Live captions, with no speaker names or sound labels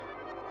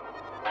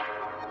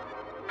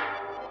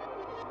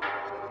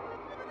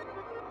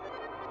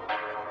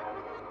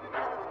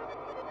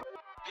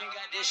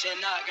Hello,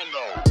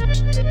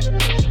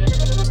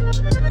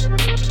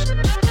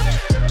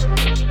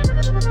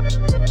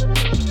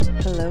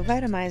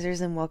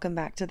 Vitamizers, and welcome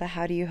back to the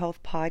How Do You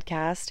Health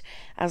podcast.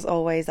 As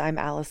always, I'm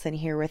Allison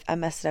here with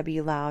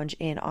MSW Lounge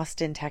in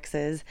Austin,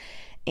 Texas.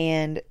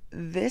 And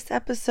this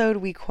episode,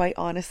 we quite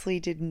honestly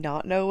did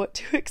not know what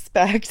to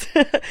expect.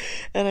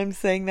 And I'm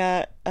saying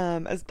that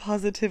as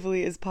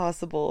positively as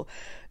possible.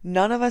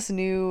 None of us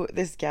knew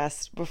this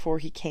guest before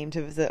he came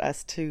to visit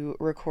us to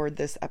record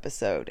this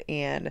episode.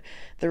 And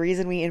the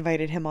reason we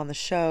invited him on the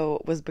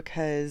show was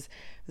because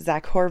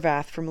Zach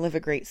Horvath from Live a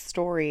Great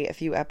Story a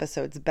few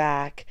episodes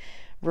back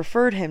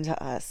referred him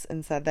to us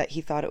and said that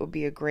he thought it would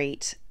be a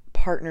great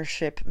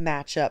partnership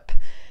matchup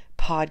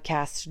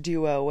podcast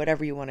duo,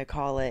 whatever you want to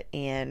call it.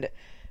 And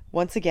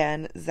once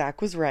again,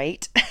 Zach was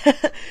right.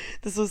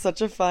 This was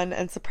such a fun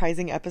and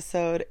surprising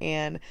episode,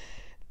 and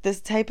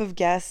this type of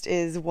guest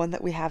is one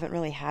that we haven't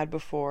really had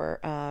before.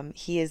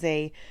 He is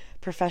a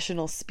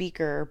professional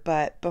speaker,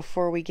 but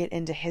before we get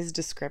into his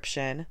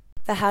description,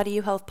 the How Do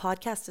You Health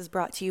podcast is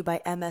brought to you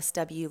by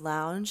MSW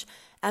Lounge.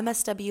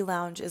 MSW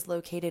Lounge is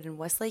located in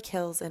Westlake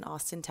Hills in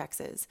Austin,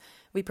 Texas.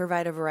 We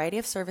provide a variety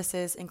of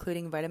services,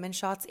 including vitamin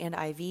shots and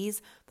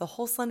IVs, the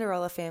whole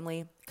Slenderella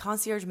family,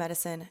 concierge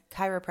medicine,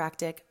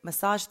 chiropractic,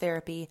 massage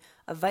therapy,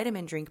 a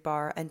vitamin drink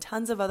bar, and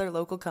tons of other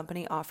local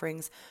company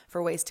offerings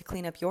for ways to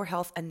clean up your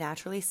health and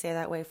naturally stay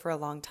that way for a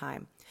long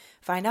time.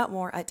 Find out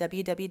more at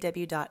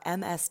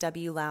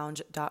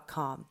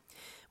www.mswlounge.com.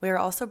 We are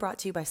also brought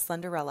to you by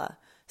Slenderella.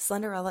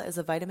 Slenderella is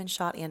a vitamin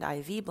shot and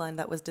IV blend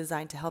that was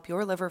designed to help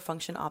your liver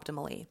function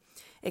optimally.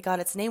 It got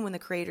its name when the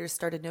creators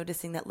started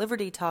noticing that liver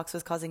detox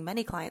was causing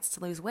many clients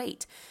to lose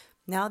weight.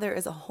 Now there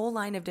is a whole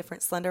line of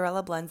different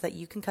Slenderella blends that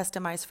you can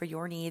customize for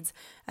your needs,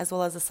 as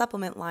well as a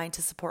supplement line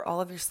to support all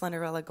of your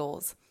Slenderella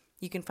goals.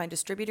 You can find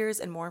distributors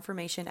and more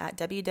information at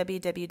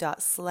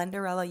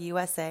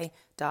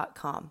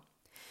www.slenderellausa.com.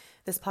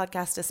 This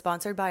podcast is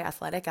sponsored by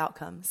Athletic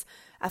Outcomes.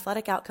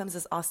 Athletic Outcomes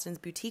is Austin's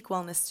boutique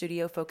wellness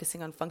studio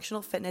focusing on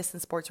functional fitness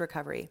and sports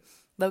recovery.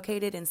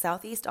 Located in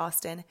Southeast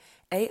Austin,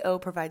 AO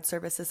provides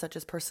services such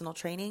as personal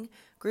training,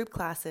 group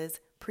classes,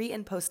 pre-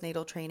 and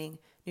postnatal training,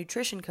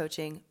 nutrition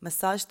coaching,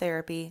 massage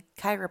therapy,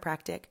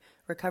 chiropractic,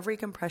 recovery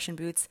compression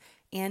boots,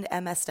 and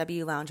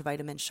MSW Lounge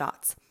vitamin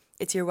shots.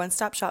 It's your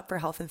one-stop shop for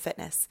health and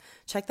fitness.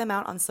 Check them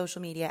out on social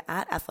media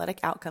at Athletic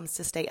Outcomes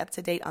to stay up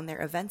to date on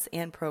their events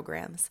and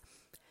programs.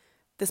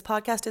 This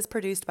podcast is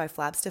produced by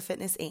Flabs to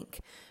Fitness, Inc.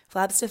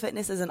 Flabs to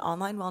Fitness is an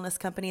online wellness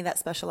company that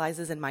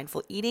specializes in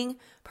mindful eating,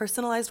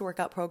 personalized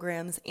workout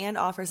programs, and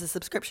offers a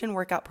subscription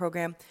workout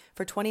program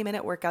for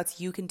 20-minute workouts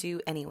you can do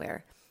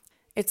anywhere.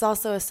 It's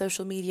also a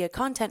social media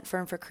content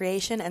firm for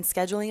creation and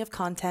scheduling of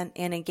content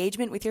and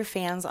engagement with your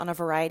fans on a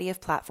variety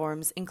of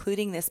platforms,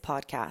 including this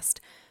podcast.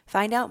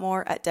 Find out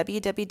more at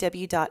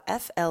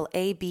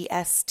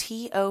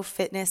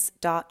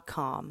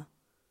www.flabstofitness.com.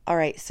 All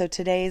right, so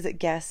today's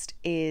guest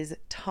is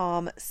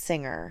Tom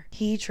Singer.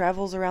 He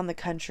travels around the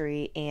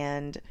country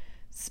and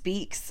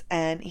speaks,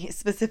 and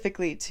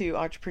specifically to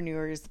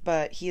entrepreneurs,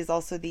 but he is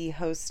also the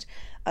host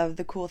of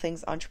the Cool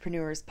Things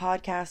Entrepreneurs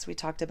podcast. We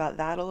talked about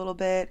that a little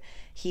bit.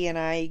 He and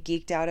I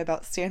geeked out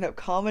about stand-up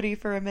comedy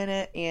for a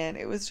minute, and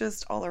it was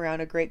just all around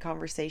a great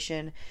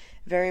conversation,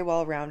 very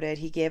well-rounded.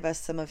 He gave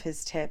us some of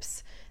his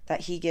tips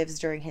that he gives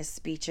during his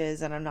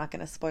speeches, and I'm not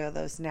going to spoil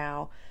those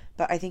now.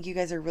 But I think you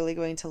guys are really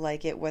going to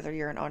like it, whether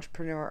you're an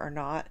entrepreneur or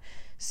not.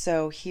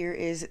 So here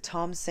is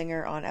Tom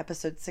Singer on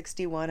episode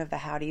 61 of the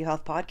How Do You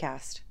Health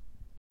podcast.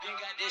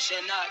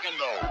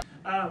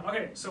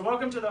 Okay, so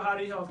welcome to the How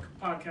Do You Health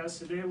podcast.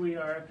 Today we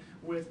are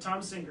with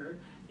Tom Singer,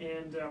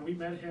 and we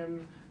met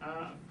him.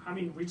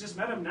 We just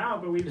met him now,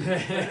 but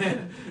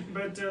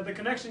the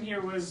connection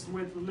here was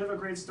with Live a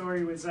Great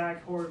Story with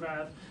Zach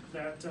Horvath,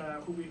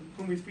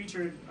 whom we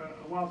featured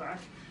a while back,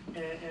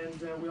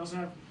 and we also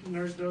have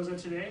Nurse Doza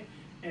today.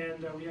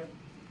 And we have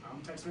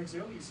Tex-Mex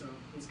Yogi, so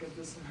let's get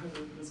this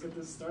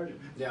started.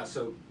 Yeah.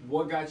 So,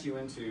 what got you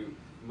into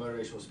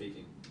motivational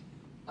speaking?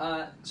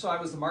 So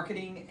I was the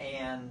marketing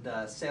and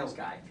sales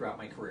guy throughout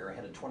my career. I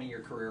had a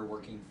 20-year career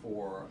working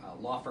for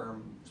law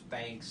firms,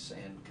 banks,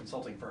 and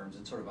consulting firms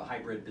in sort of a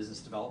hybrid business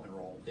development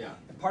role. Yeah.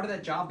 And part of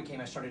that job became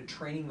I started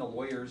training the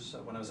lawyers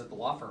when I was at the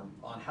law firm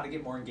on how to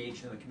get more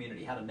engaged in the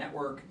community, how to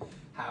network,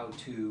 how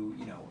to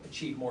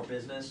achieve more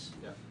business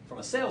from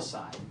a sales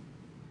side.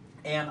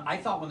 And I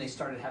thought when they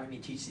started having me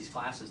teach these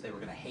classes, they were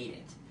going to hate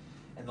it.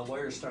 And the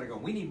lawyers started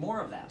going, we need more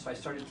of that. So I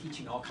started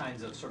teaching all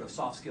kinds of sort of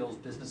soft skills,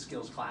 business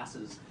skills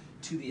classes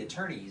to the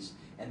attorneys.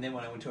 And then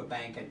when I went to a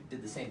bank, I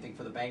did the same thing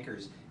for the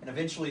bankers. And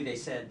eventually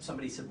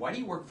somebody said, why do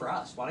you work for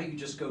us? Why don't you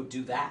just go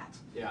do that?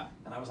 Yeah.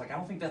 And I was like, I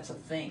don't think that's a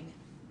thing.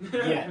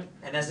 Yeah.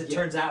 And as it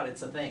turns out,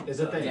 it's a thing. It's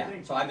a thing. Yeah.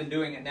 So I've been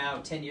doing it now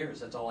 10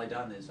 years. That's all I've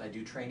done is I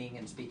do training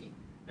and speaking.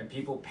 And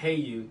people pay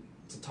you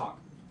to talk.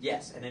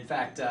 Yes, and in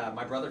fact,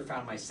 my brother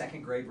found my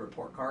second grade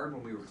report card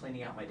when we were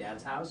cleaning out my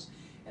dad's house,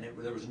 and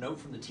there was a note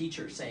from the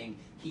teacher saying,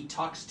 he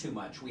talks too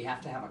much, we have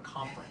to have a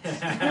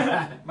conference.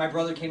 My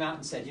brother came out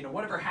and said, you know,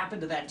 whatever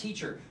happened to that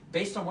teacher?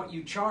 Based on what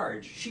you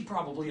charge, she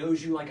probably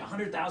owes you like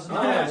 $100,000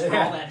 for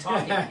all that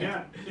talking.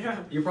 Yeah.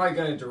 You're probably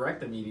going to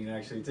direct the meeting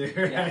actually too.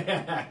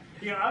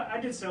 Yeah, I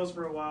did sales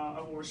for a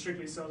while, or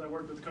strictly sales. I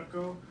worked with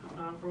Cutco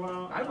for a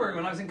while. I worked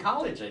when I was in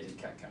college. I did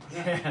Cutco.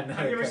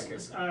 Have you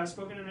ever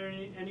spoken at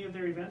any of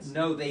their events?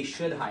 No, they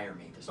should hire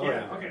me to speak.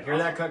 Okay. Hear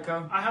that,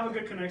 Cutco? I have a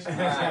good connection. All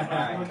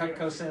right.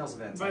 Cutco sales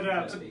events. But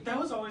that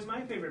was always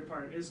my favorite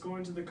part, is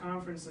going to the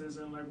conferences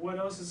and like, what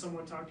else is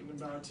someone talking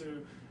about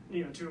to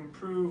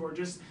improve, or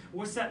just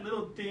what's that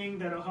little thing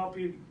that'll help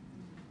you,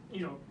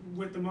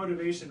 with the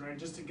motivation, right?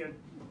 Just to get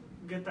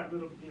that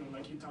little,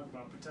 like you talk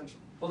about, potential.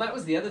 Well, that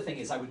was the other thing,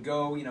 is I would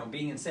go,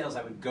 being in sales,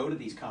 I would go to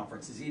these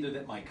conferences, either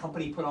that my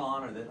company put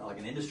on or that like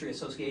an industry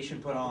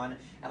association put on,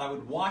 and I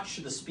would watch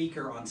the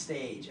speaker on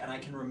stage. And I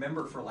can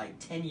remember for like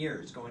 10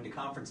 years going to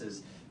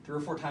conferences 3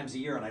 or 4 times a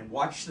year, and I'd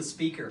watch the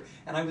speaker,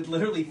 and I would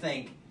literally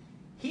think,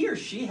 he or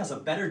she has a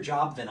better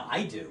job than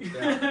I do.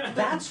 Yeah.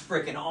 That's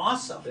freaking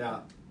awesome.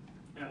 Yeah,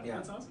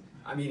 that's awesome.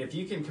 I mean, if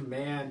you can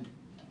command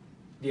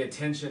the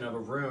attention of a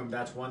room,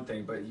 that's one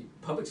thing, but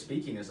public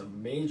speaking is a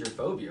major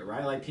phobia,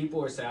 right? Like,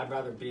 people say, I'd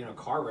rather be in a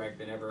car wreck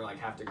than ever like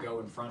have to go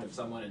in front of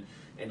someone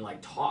and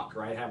like talk,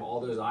 right? Have all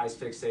those eyes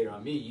fixated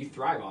on me. You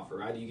thrive off it,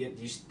 right?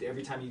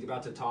 Every time you're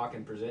about to talk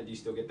and present, do you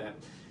still get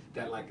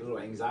that like little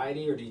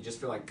anxiety, or do you just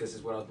feel like this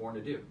is what I was born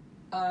to do?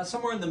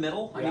 Somewhere in the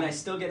middle. I mean, I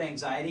still get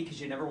anxiety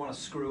because you never want to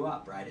screw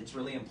up, right? It's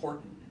really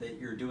important that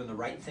you're doing the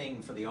right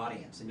thing for the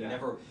audience, and you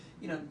never,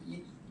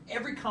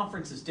 every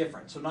conference is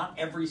different, so not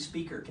every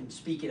speaker can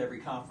speak at every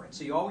conference.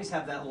 So you always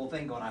have that little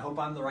thing going, I hope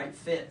I'm the right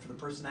fit for the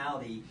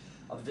personality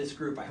of this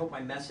group. I hope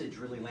my message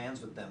really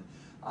lands with them.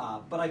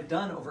 But I've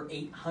done over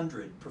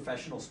 800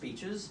 professional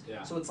speeches,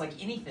 so it's like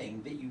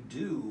anything that you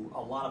do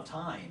a lot of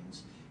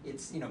times,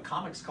 it's,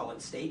 comics call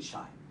it stage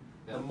time.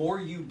 The more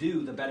you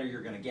do, the better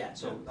you're going to get.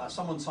 So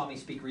someone saw me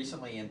speak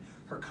recently, and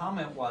her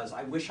comment was,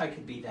 I wish I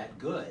could be that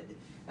good.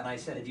 And I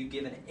said, have you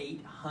given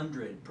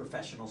 800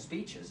 professional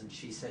speeches? And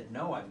she said,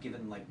 no, I've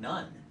given like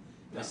none.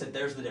 And I said,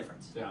 there's the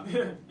difference.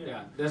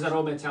 Yeah. There's that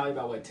old mentality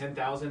about, what,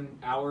 10,000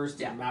 hours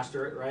to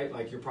master it, right?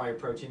 Like, you're probably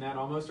approaching that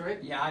almost,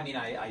 right? Yeah, I mean,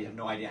 I have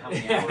no idea how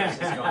many hours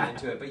has gone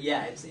into it. But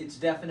yeah, it's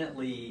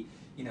definitely,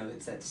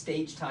 it's that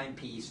stage time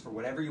piece for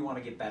whatever you want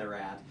to get better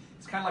at.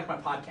 It's kind of like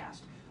my podcast.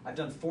 I've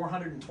done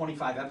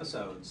 425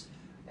 episodes,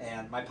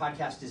 and my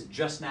podcast is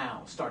just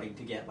now starting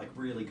to get like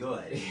really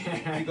good.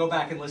 If you go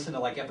back and listen to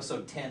like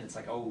episode 10, it's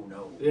like, oh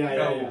no.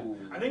 Yeah.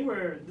 I think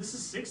this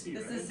is 60,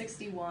 This right? is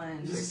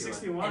 61. This is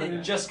 61. And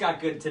it just got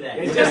good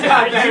today. It just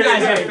got good. You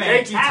guys are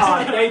Thank you,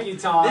 Todd. Thank you,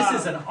 Todd.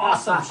 This is an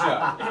awesome show.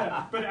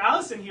 Yeah, but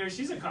Allison here,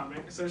 she's a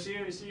comic, so she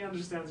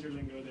understands your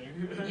lingo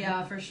there.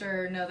 Yeah, for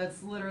sure. No,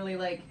 that's literally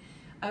like,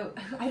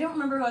 I don't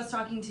remember who I was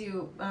talking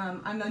to.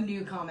 I'm a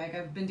new comic.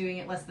 I've been doing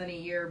it less than a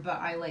year, but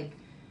I like,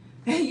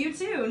 you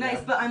too, nice.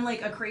 Yeah. But I'm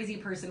like a crazy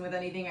person with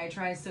anything I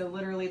try. So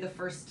literally the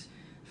first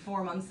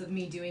 4 months of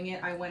me doing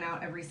it, I went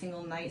out every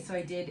single night. So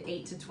I did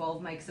 8 to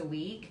 12 mics a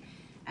week.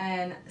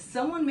 And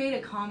someone made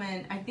a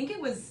comment, I think it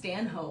was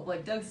Stanhope,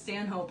 like Doug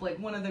Stanhope, like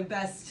one of the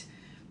best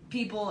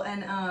people.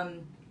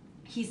 And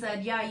he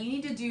said, yeah, you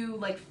need to do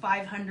like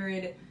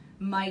 500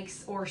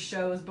 mics or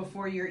shows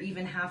before you're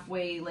even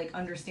halfway like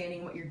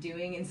understanding what you're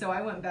doing. And so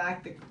I went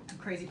back, the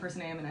crazy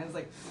person I am, and I was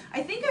like,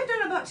 I think I've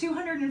done about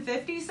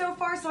 250 so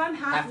far, so I'm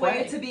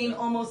halfway to being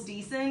almost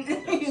decent.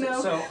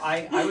 So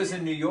I was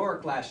in New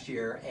York last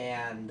year,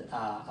 and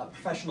a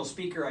professional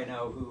speaker I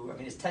know who,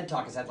 his TED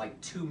Talk has had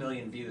like 2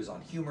 million views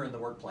on humor in the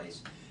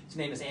workplace. His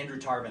name is Andrew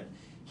Tarvin.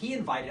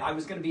 I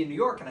was going to be in New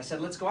York, and I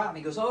said, let's go out. And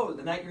he goes, oh,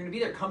 the night you're going to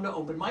be there, come to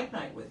open mic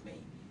night with me.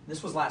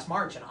 This was last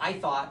March, and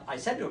I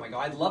said to him,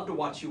 I'd love to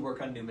watch you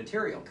work on new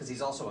material, because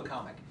he's also a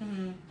comic.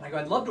 Mm-hmm. And I go,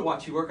 I'd love to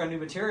watch you work on new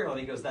material.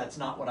 And he goes, that's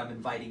not what I'm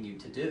inviting you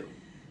to do.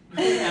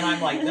 And I'm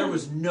like, there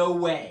was no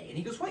way. And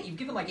he goes, what, you've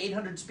given like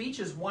 800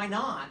 speeches, why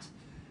not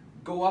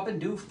go up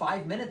and do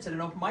 5 minutes at an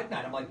open mic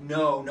night? I'm like,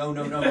 no.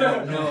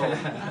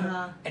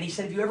 And he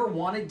said, have you ever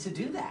wanted to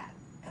do that?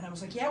 And I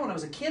was like, yeah, when I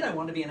was a kid, I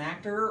wanted to be an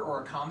actor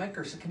or a comic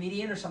or a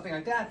comedian or something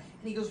like that.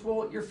 And he goes,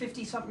 well, you're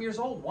 50-something years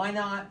old. Why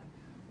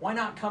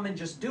not come and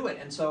just do it?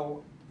 And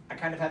so I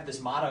kind of had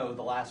this motto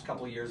the last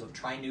couple of years of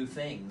try new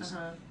things.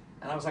 Uh-huh.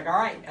 And I was like, all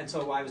right. And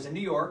so I was in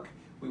New York.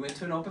 We went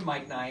to an open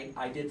mic night.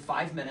 I did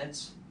 5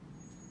 minutes.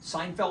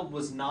 Seinfeld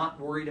was not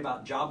worried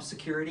about job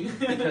security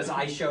because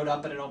I showed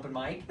up at an open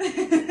mic.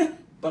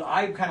 But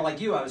I'm kind of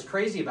like you. I was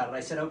crazy about it. I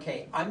said,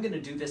 okay, I'm going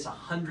to do this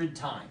 100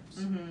 times.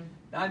 Mm-hmm.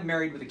 Now I'm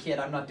married with a kid.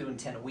 I'm not doing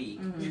 10 a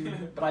week.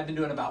 Mm-hmm. But I've been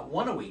doing about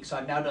 1 a week. So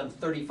I've now done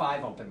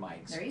 35 open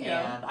mics. There you go.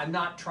 And I'm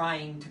not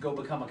trying to go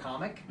become a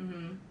comic.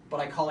 Mm-hmm. but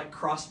I call it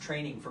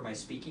cross-training for my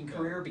speaking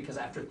career because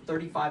after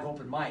 35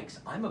 open mics,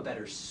 I'm a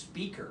better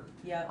speaker.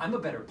 Yep. I'm a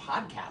better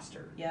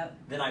podcaster Yep.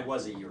 than I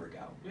was a year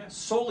ago. Yeah.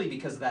 Solely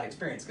because of that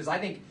experience. Because I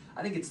think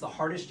it's the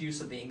hardest use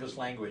of the English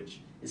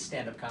language is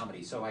stand-up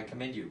comedy. So I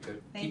commend you.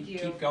 Thank you.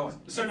 Keep going.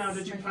 So now, It's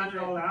did you my plan it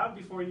favorite. all out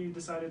before you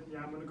decided, yeah,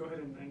 I'm going to go ahead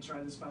and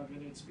try this 5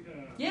 minutes?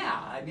 Yeah,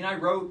 I mean, I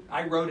wrote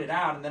it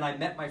out, and then I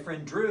met my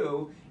friend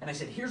Drew, and I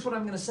said, "Here's what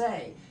I'm going to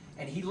say,"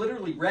 and he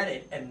literally read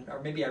it,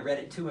 or maybe I read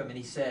it to him, and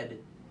he said,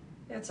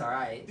 "It's all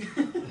right."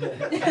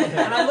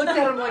 And I looked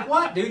at him like,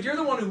 "What, dude? You're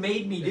the one who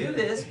made me do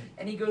this."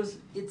 And he goes,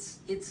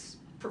 "It's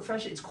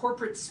professional. It's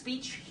corporate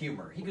speech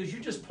humor." He goes, "You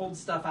just pulled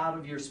stuff out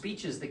of your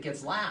speeches that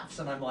gets laughs,"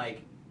 and I'm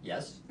like,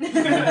 "Yes."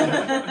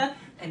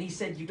 And he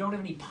said, "You don't have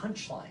any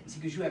punchlines."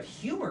 He goes, "You have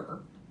humor."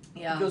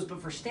 Yeah. He goes,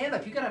 "But for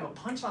stand-up, you gotta have a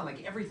punchline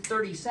like every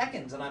 30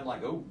 seconds. And I'm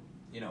like, "Oh,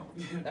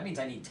 that means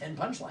I need 10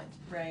 punchlines."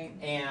 Right.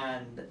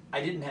 And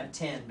I didn't have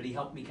 10, but he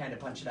helped me kind of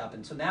punch it up.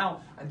 And so now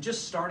I'm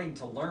just starting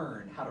to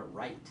learn how to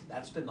write.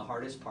 That's been the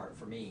hardest part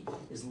for me,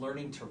 is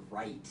learning to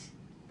write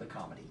the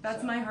comedy.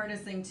 That's So- my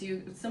hardest thing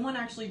too. Someone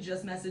actually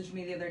just messaged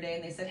me the other day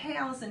and they said, "Hey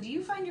Allison, do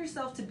you find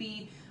yourself to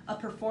be a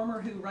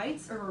performer who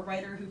writes or a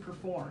writer who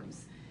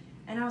performs?"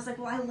 And I was like,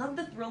 well, I love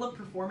the thrill of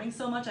performing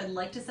so much. I'd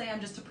like to say I'm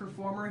just a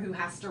performer who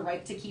has to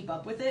write to keep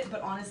up with it,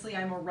 but honestly,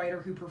 I'm a writer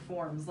who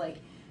performs. Like,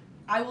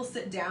 I will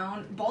sit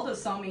down. Baldo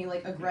saw me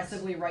like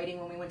aggressively writing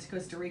when we went to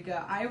Costa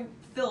Rica. I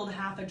filled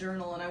half a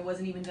journal and I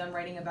wasn't even done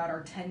writing about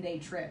our 10-day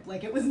trip.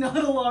 Like, it was not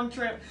a long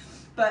trip,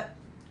 but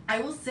I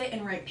will sit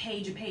and write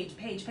page,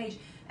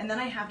 and then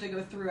I have to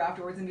go through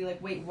afterwards and be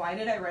like, wait, why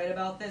did I write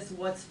about this?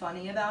 What's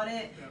funny about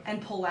it? Yeah.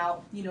 And pull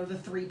out, the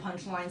 3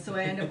 punchlines. So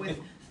I end up with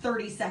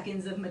 30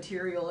 seconds of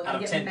material. And Out I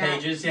of get 10 mad.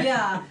 pages,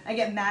 yeah. I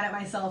get mad at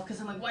myself because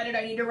I'm like, why did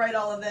I need to write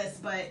all of this?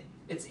 But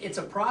It's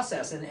a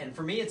process, and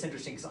for me it's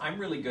interesting because I'm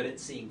really good at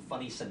seeing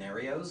funny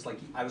scenarios. Like,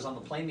 I was on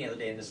the plane the other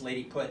day and this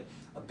lady put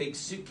a big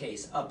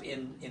suitcase up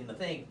in the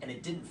thing and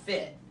it didn't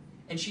fit.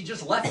 And she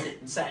just left it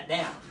and sat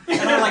down.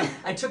 And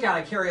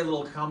I carry a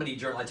little comedy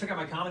journal. I took out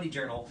my comedy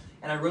journal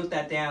and I wrote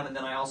that down, and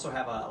then I also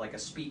have a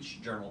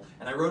speech journal.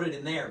 And I wrote it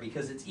in there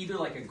because it's either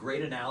like a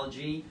great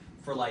analogy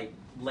for like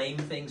lame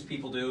things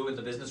people do in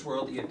the business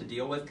world that you have to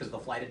deal with because the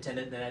flight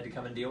attendant then had to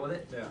come and deal with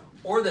it. Yeah.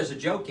 Or there's a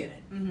joke in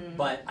it.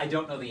 But I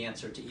don't know the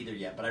answer to either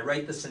yet. But I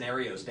write the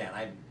scenarios down.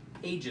 I have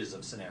pages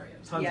of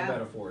scenarios. Tons Yeah. of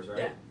metaphors, right?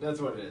 Yeah. That's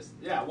what it is.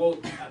 Yeah, well,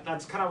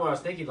 that's kind of what I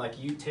was thinking. Like,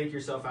 you take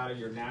yourself out of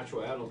your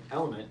natural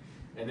element,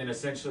 and then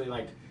essentially,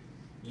 like,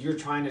 you're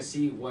trying to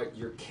see what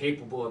you're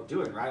capable of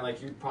doing, right?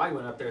 Like, you probably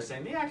went up there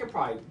saying, yeah, I could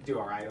probably do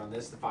all right on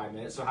this, the 5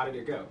 minutes. So how did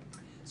it go?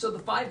 So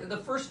the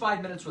first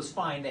 5 minutes was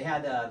fine. They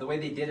had the way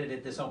they did it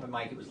at this open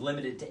mic. It was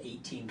limited to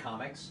 18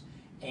 comics,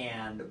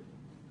 and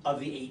of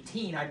the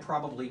 18, I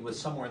probably was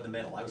somewhere in the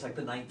middle. I was like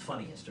the 9th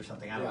funniest or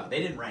something. I don't know.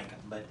 They didn't rank them,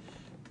 but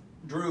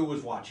Drew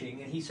was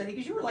watching, and he said,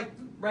 "You were like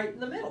right in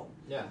the middle."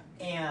 Yeah.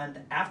 And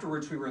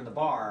afterwards, we were in the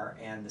bar,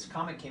 and this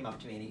comic came up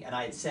to me, and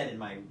I had said in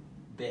my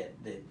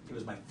bit that it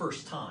was my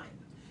first time.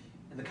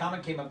 And the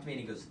comic came up to me,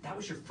 and he goes, "That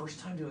was your first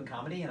time doing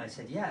comedy?" And I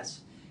said,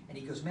 "Yes." And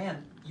he goes,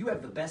 "Man, you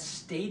have the best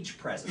stage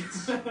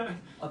presence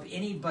of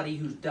anybody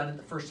who's done it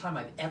the first time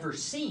I've ever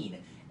seen."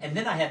 And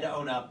then I had to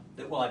own up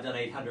that, well, I've done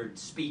 800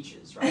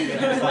 speeches, right?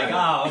 And I was like,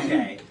 oh,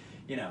 okay,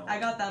 I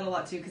got that a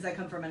lot too because I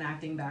come from an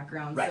acting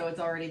background, Right. so it's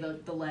already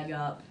the leg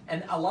up.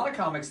 And a lot of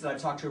comics that I've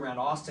talked to around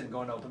Austin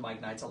going to open mic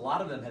nights, a lot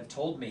of them have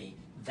told me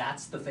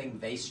that's the thing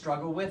they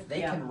struggle with. They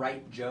Yeah. can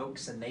write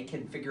jokes and they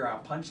can figure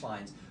out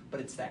punchlines, but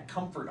it's that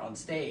comfort on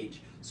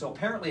stage. So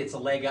apparently it's a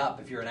leg up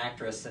if you're an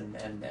actress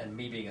and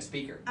me being a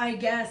speaker. I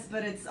guess,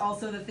 but it's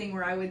also the thing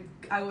where I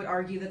would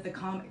argue that the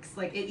comics,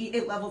 like,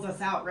 it levels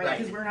us out, right? Right.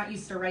 Because we're not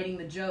used to writing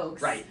the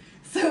jokes. Right.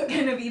 So it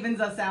kind of evens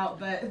us out.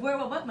 But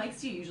what mics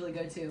do you usually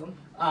go to?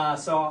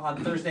 So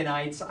on Thursday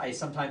nights, I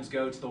sometimes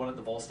go to the one at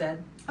the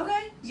Volstead.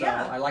 Okay. So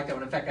Yeah. I like that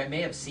one. In fact, I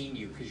may have seen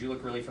you because you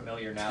look really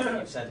familiar now that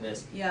you've said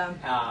this. Yeah.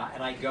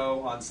 And I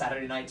go on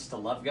Saturday nights to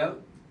Love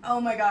Goat. Oh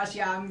my gosh,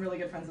 yeah, I'm really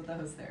good friends with the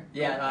host there.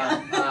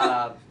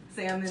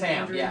 Sam and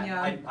Sam, Andrew,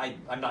 yeah.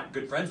 I'm not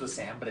good friends with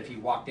Sam, but if he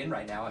walked in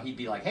right now, he'd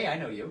be like, "Hey, I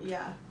know you."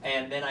 Yeah.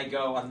 And then I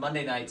go on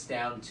Monday nights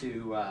down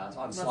to on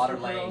Russell Slaughter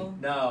Pearl. Lane.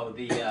 No,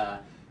 the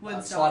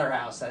Woodstock.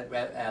 Slaughterhouse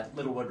at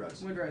Little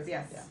Woodrose. Woodrose,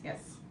 yes, Yeah. yes.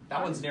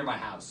 That one's near my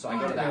house, so I I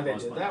go to didn't that know they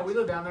most did Mondays. that. We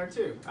live down there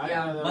too. I didn't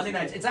know that was Monday a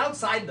nights. thing. It's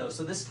outside though,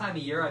 so this time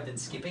of year I've been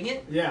skipping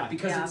it. Yeah.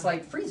 Because Yeah. it's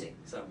like freezing.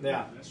 So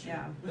Yeah. That's true.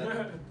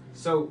 Yeah.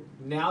 So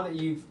now that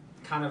you've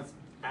kind of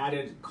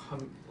added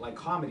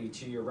comedy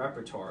to your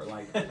repertoire,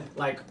 like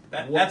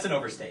that's an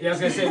overstatement. Yeah, I was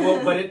gonna say,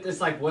 well, but it's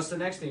like, what's the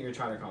next thing you're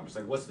trying to accomplish?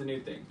 Like, what's the new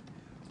thing?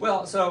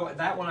 Well, so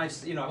that one I've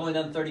only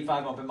done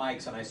 35 open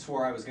mics, and I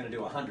swore I was going to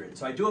do 100.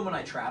 So I do them when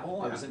I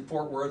travel. I Yeah. was in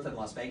Fort Worth and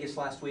Las Vegas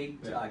last week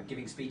Yeah.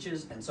 giving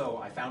speeches, and so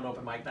I found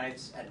open mic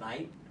nights at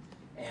night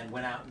and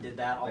went out and did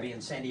that. I'll be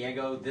in San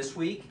Diego this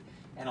week,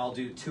 and I'll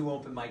do 2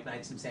 open mic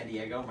nights in San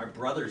Diego. My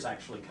brother's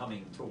actually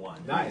coming to one.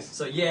 Nice.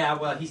 So yeah,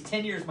 well, he's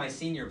 10 years my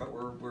senior, but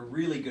we're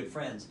really good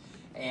friends.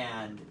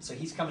 And so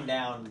he's coming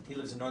down. He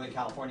lives in Northern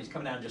California. He's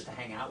coming down just to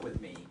hang out with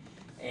me.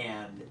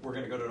 and we're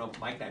going to go to an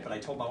open mic night. But I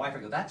told my wife, I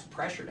go, that's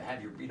pressure to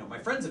have my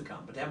friends have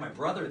come, but to have my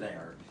brother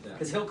there,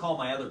 because he'll call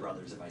my other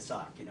brothers if I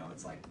suck.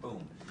 It's like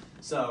boom.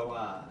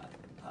 So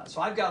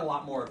so I've got a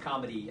lot more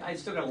comedy. I've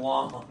still got a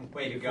long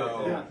way to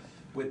go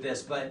with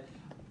this, but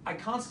I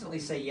constantly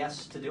say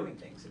yes to doing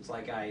things. It's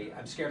like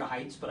I'm scared of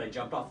heights, but I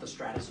jumped off the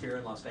stratosphere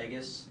in Las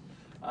Vegas.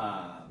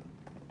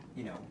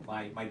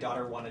 My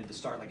daughter wanted to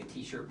start like a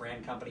t-shirt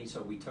brand company,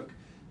 so we took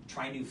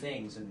Try New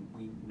Things, and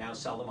we now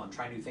sell them on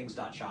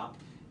trynewthings.shop.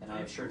 And I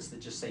have shirts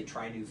that just say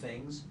Try New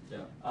Things.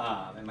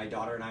 And my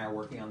daughter and I are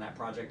working on that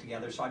project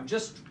together. So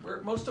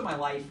most of my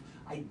life,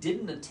 I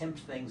didn't attempt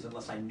things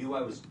unless I knew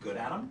I was good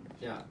at them.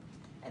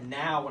 And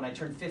now when I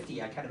turned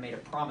 50, I kind of made a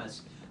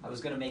promise. I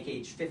was going to make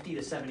age 50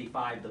 to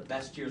 75 the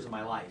best years of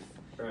my life.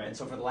 And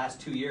so for the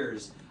last 2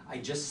 years, I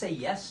just say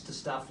yes to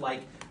stuff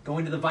like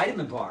going to the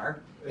vitamin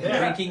bar and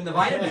drinking the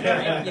vitamin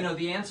drink.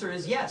 The answer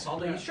is yes. I'll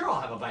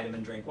have a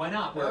vitamin drink. Why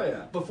not?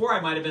 Before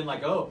I might have been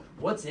like, oh,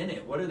 what's in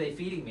it? What are they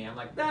feeding me? I'm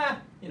like, nah.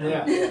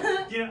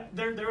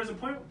 There was a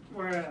point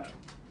where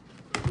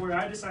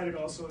I decided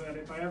also that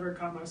if I ever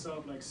caught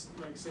myself like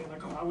saying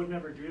like, oh, I would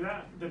never do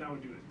that, then I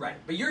would do it. Right,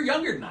 but you're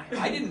younger than I am.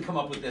 I didn't come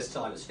up with this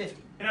till I was 50.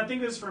 And I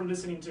think this is from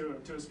listening to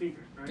a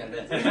speaker, right?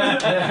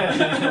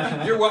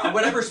 You're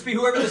whoever the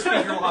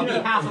speaker, on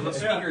behalf of the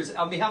speakers,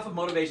 on behalf of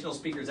motivational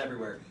speakers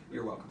everywhere,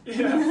 you're welcome.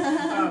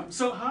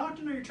 So how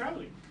often are you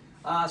traveling?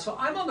 So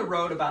I'm on the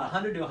road about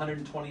 100 to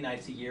 120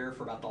 nights a year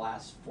for about the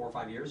last 4 or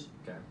 5 years.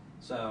 Okay.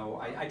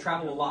 So I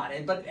travel a lot,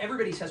 but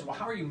everybody says, well,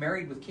 how are you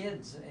married with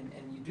kids and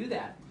you do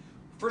that?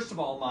 First of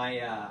all,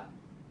 my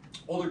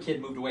older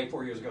kid moved away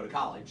 4 years ago to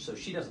college, so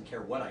she doesn't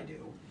care what I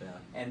do.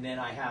 And then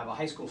I have a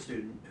high school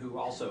student who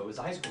also is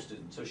a high school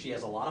student, so she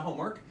has a lot of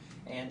homework,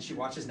 and she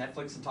watches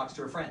Netflix and talks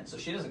to her friends, so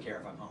she doesn't care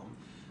if I'm home.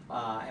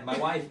 And my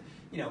wife,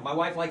 my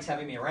wife likes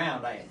having me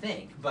around, I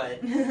think, but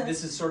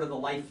this is sort of the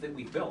life that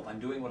we've built. I'm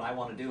doing what I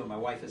want to do, and my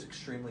wife is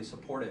extremely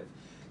supportive.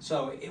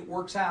 So it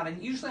works out, and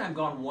usually I'm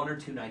gone 1 or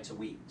 2 nights a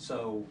week.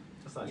 So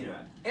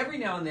every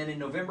now and then in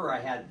November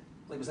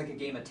it was like a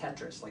game of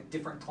Tetris, like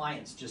different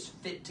clients just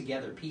fit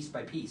together piece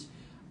by piece.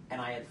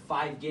 And I had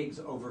 5 gigs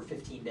over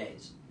 15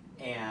 days.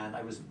 And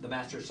I was the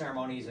master of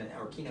ceremonies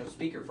or keynote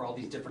speaker for all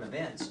these different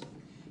events.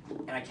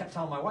 And I kept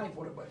telling my wife,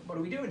 what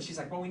do we do? And she's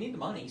like, well, we need the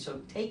money,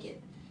 so take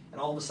it. And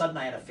all of a sudden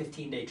I had a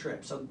 15-day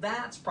trip. So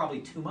that's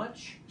probably too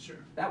much. Sure.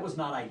 That was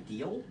not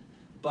ideal,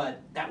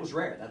 but that was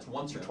rare. That's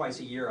once or twice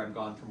a year I'm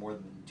gone for more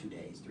than 2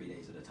 days, 3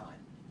 days at a time.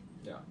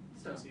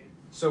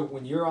 So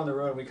when you're on the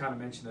road, we kind of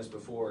mentioned this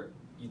before,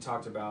 you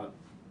talked about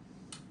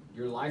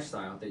your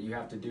lifestyle that you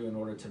have to do in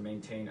order to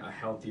maintain a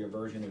healthier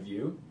version of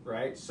you,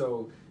 right?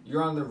 So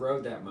you're on the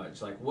road that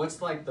much. Like,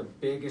 what's like the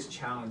biggest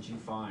challenge you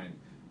find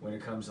when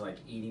it comes to like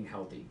eating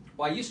healthy?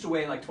 Well, I used to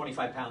weigh like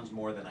 25 pounds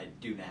more than I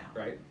do now.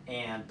 Right.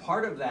 And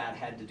part of that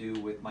had to do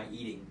with my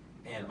eating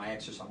and my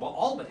exercise. Well,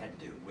 all of it had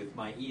to do with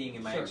my eating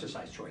and my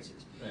exercise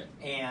choices. Right.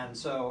 And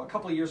so a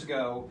couple of years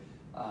ago,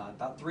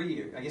 about 3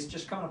 years, I guess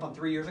just coming up on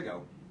 3 years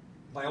ago,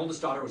 my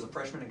oldest daughter was a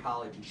freshman in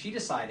college, and she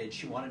decided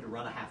she wanted to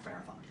run a half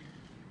marathon.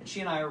 And she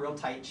and I are real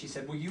tight. She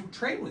said, will you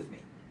train with me?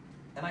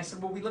 And I said,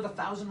 well, we live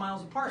 1,000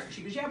 miles apart. And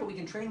she goes, yeah, but we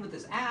can train with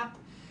this app.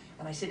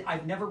 And I said,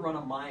 I've never run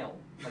a mile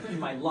like in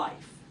my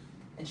life.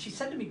 And she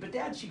said to me, but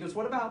Dad, she goes,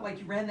 what about like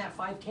you ran that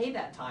 5K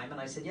that time? And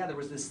I said, yeah, there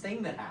was this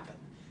thing that happened.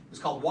 It was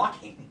called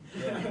walking.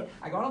 Yeah.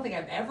 I go, I don't think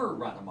I've ever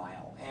run a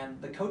mile.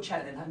 And the coach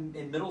had,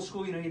 in middle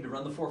school, you had to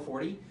run the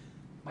 440.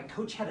 My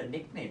coach had a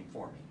nickname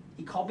for me.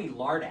 He called me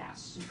lard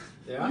ass.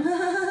 Yeah?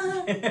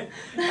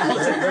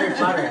 Allison, very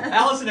flattering.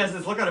 Allison has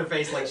this look on her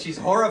face like she's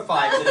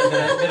horrified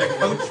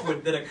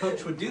that a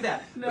coach would do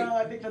that. No,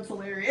 I think that's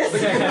hilarious.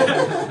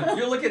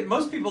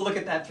 Most people look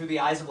at that through the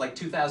eyes of like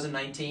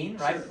 2019,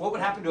 right? Sure. What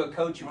would happen to a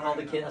coach who called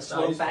a kid a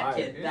slow fat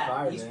kid?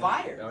 He's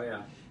fired. Oh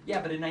yeah.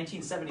 Yeah, but in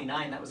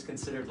 1979 that was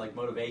considered like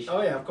motivation.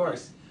 Oh yeah, of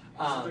course.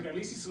 So like at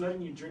least he's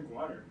letting you drink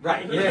water.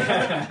 Right.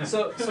 Yeah.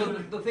 So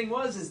the thing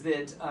is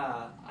that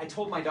I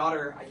told my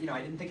daughter, I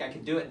didn't think I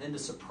could do it, and then to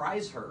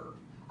surprise her,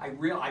 I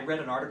read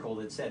an article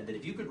that said that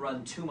if you could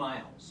run 2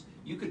 miles,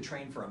 you could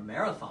train for a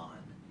marathon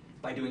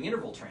by doing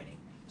interval training.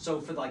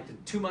 So for like the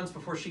 2 months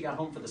before she got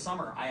home for the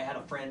summer, I had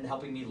a friend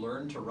helping me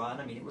learn to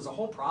run. I mean, it was a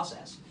whole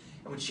process.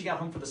 And when she got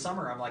home for the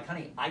summer, I'm like,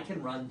 honey, I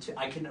can run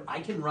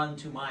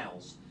 2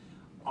 miles.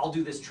 I'll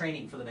do this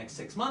training for the next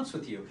 6 months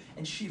with you.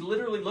 And she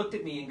literally looked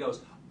at me and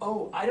goes,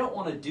 oh, I don't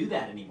want to do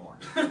that anymore.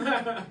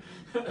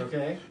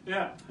 Okay.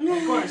 Yeah,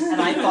 of course.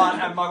 And I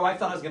thought, my wife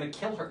thought I was going to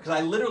kill her, because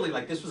I literally,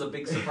 like, this was a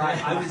big surprise.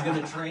 I was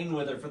going to train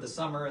with her for the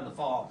summer and the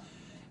fall.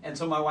 And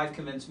so my wife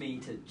convinced me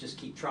to just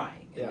keep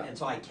trying. Yeah. And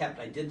so I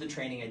did the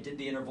training, I did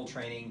the interval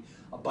training.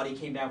 A buddy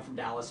came down from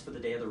Dallas for the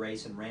day of the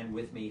race and ran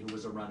with me, who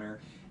was a runner.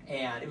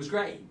 And it was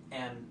great.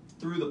 And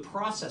through the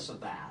process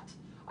of that,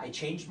 I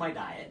changed my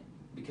diet,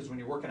 because when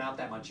you're working out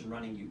that much and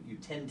running, you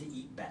tend to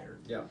eat better.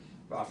 Yeah.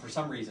 For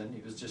some reason,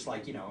 it was just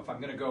like, if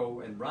I'm going to go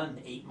and run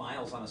 8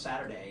 miles on a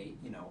Saturday,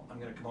 I'm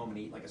going to come home and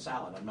eat like a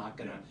salad. I'm not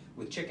going to,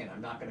 with chicken, I'm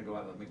not going to go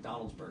have a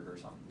McDonald's burger or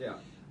something. Yeah.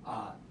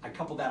 I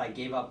coupled that, I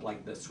gave up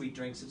like the sweet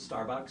drinks at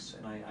Starbucks,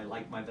 and I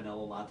like my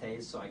vanilla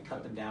lattes, so I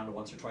cut them down to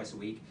once or twice a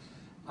week.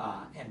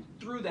 And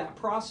through that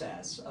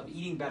process of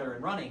eating better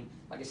and running,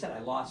 like I said, I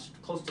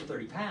lost close to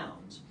 30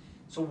 pounds.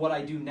 So what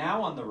I do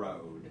now on the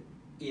road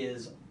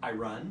is I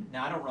run.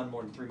 Now I don't run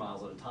more than 3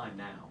 miles at a time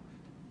now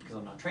because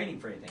I'm not training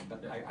for anything,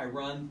 but I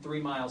run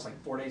 3 miles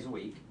like 4 days a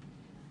week.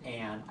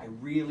 And I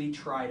really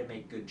try to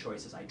make good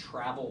choices. I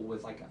travel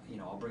with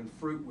I'll bring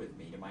fruit with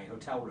me to my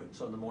hotel room.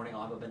 So in the morning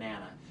I'll have a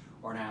banana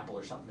or an apple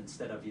or something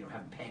instead of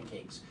having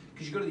pancakes.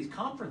 Because you go to these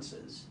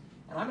conferences,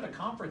 and I'm at a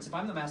conference, if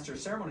I'm the master of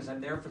ceremonies,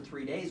 I'm there for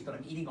 3 days, but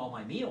I'm eating all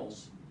my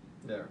meals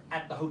there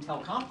at the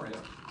hotel conference.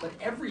 But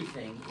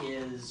everything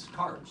is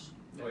carbs.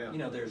 Oh,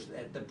 yeah. There's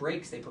at the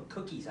breaks they put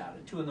cookies out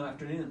at 2 in the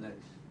afternoon. The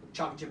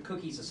chocolate chip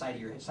cookies the size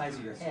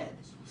of your head.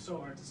 So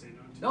hard to say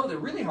no to. No, they're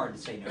really hard to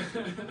say no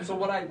to. So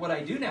what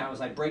I do now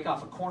is I break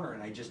off a corner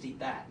and I just eat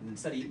that. And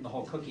instead of eating the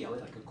whole cookie, I'll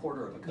eat like a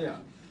quarter of a cookie.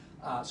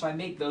 Yeah. So I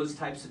make those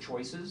types of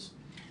choices.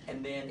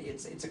 And then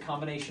it's a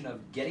combination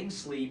of getting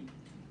sleep,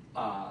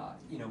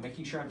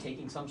 making sure I'm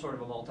taking some sort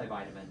of a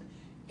multivitamin,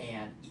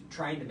 and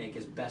trying to make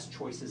as best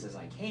choices as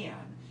I can.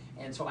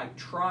 And so I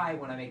try,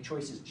 when I make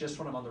choices, just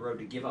when I'm on the road,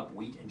 to give up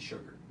wheat and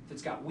sugar. If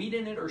it's got wheat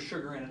in it or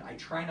sugar in it, I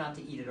try not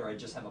to eat it, or I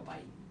just have a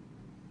bite.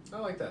 I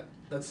like that.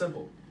 That's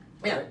simple.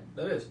 Yeah. Right?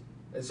 That is.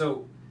 And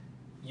so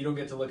you don't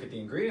get to look at the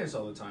ingredients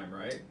all the time,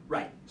 right?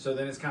 Right. So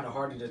then it's kind of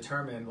hard to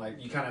determine,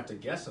 you kind of have to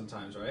guess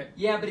sometimes, right?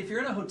 Yeah, but if you're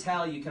in a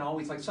hotel, you can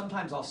always,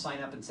 sometimes I'll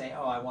sign up and say,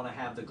 I want to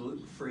have the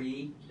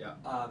gluten-free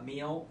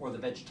meal or the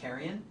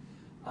vegetarian.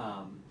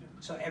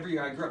 So every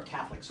year, I grew up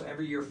Catholic, so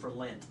every year for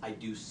Lent, I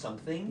do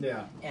something.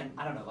 Yeah. And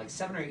I don't know,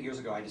 7 or 8 years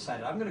ago, I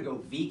decided I'm going to go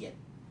vegan.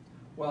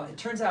 Well, it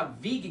turns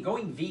out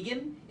going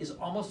vegan is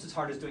almost as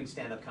hard as doing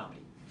stand-up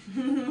comedy.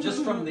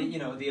 Just from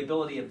the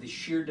ability of the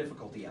sheer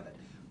difficulty of it.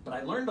 But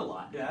I learned a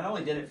lot. I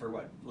only did it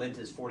for Lent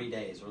is 40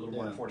 days or a little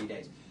more than 40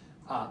 days.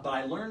 But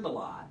I learned a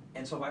lot.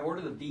 And so if I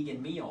order the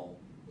vegan meal,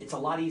 it's a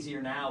lot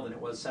easier now than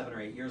it was 7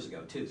 or 8 years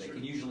ago, too. They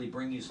can usually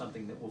bring you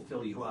something that will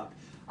fill you up.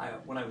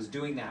 When I was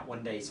doing that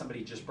one day,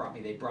 somebody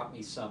they brought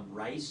me some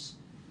rice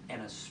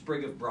and a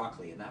sprig of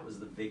broccoli, and that was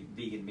the big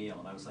vegan meal.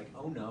 And I was like,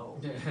 oh no,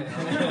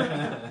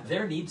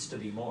 there needs to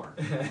be more.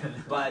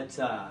 But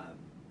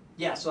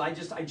so I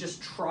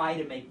just try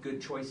to make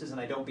good choices,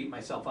 and I don't beat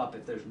myself up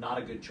if there's not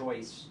a good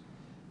choice.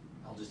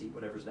 I'll just eat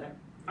whatever's there.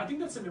 I think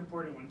that's an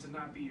important one, to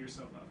not beat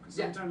yourself up, because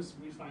sometimes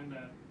we find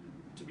that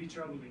to be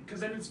troubling. Because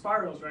then it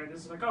spirals, right?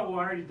 It's like, I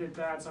already did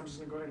that, so I'm just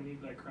gonna go ahead and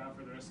eat like crap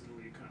for the rest of the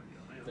week, kind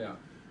of deal. Yeah.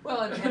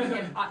 Well,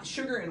 and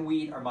sugar and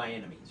wheat are my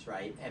enemies,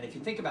 right? And if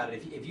you think about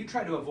it, if you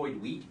try to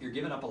avoid wheat, you're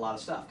giving up a lot of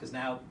stuff. Because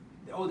now,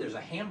 there's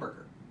a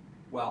hamburger.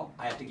 Well,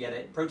 I have to get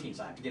it protein,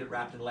 so I have to get it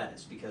wrapped in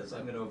lettuce because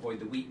I'm going to avoid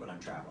the wheat when I'm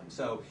traveling.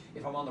 So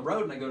if I'm on the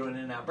road and I go to an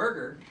In-N-Out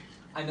Burger,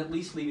 I'm at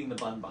least leaving the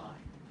bun behind.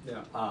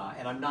 Yeah.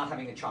 And I'm not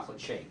having a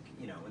chocolate shake,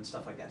 and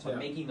stuff like that. So I'm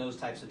making those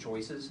types of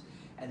choices.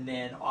 And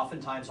then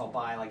oftentimes I'll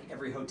buy,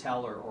 every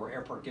hotel or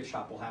airport gift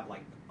shop will have,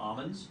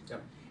 almonds.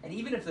 Yep. And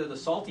even if they're the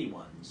salty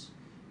ones,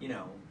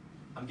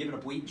 I'm giving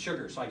up wheat and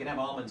sugar, so I can have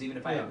almonds even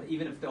if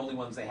even if the only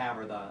ones they have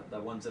are the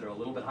ones that are a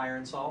little bit higher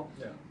in salt.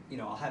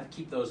 Yeah. I'll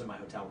keep those in my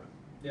hotel room.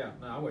 Yeah,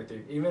 no, I'm with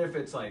you. Even if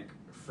it's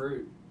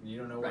fruit, you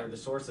don't know where the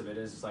source of it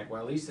is. It's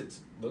at least it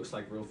looks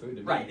like real food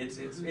to me. Right,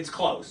 it's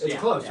close. It's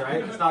close,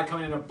 right? It's not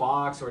coming in a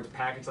box or it's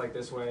packaged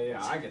this way.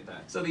 Yeah, I get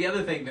that. So the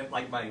other thing that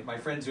my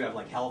friends who have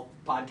health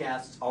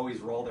podcasts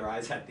always roll their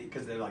eyes at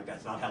because they're like,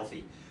 that's not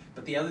healthy.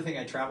 But the other thing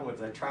I travel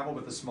with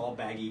a small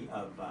baggie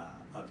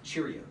of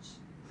Cheerios.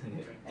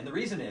 And the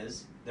reason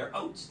is they're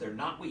oats, they're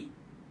not wheat.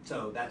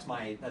 So that's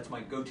my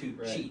go-to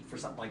cheat for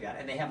something like that.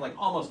 And they have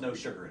almost no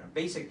sugar in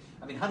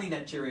them. Honey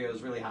Nut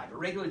Cheerios really high, but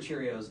regular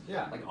Cheerios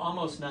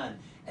almost none.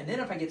 And then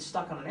if I get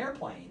stuck on an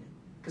airplane,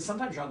 because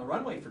sometimes you're on the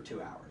runway for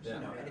 2 hours,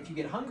 and if you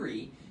get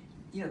hungry,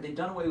 they've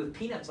done away with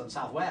peanuts on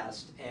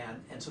Southwest,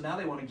 and so now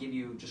they want to give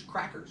you just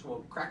crackers.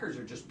 Well, crackers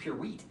are just pure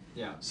wheat.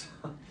 Yeah.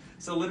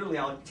 So literally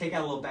I'll take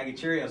out a little bag of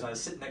Cheerios. I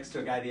was sitting next to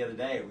a guy the other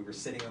day, we were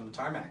sitting on the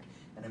tarmac,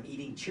 and I'm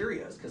eating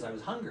Cheerios because I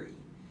was hungry.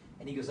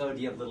 And he goes, oh, do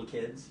you have little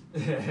kids?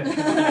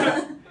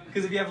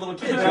 Because if you have little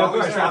kids, you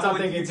always travel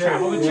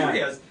with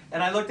Cheerios.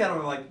 And I looked at him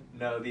and I'm like,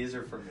 no, these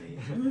are for me.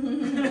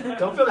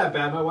 Don't feel that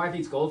bad. My wife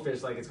eats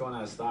goldfish like it's going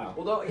out of style.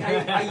 Well,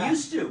 I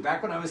used to.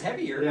 Back when I was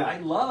heavier, I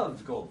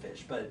loved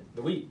goldfish. But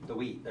the wheat.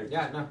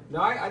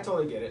 I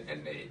totally get it.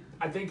 And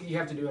I think you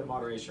have to do it in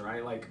moderation,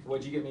 right?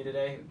 What'd you get me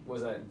today?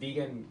 Was a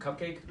vegan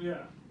cupcake?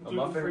 Yeah. A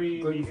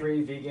muffin,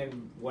 gluten-free,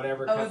 vegan,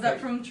 whatever. Oh, is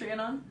that from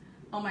Trianon?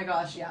 Oh my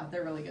gosh, yeah,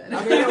 they're really good.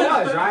 It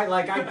was, right?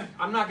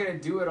 I'm not going to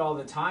do it all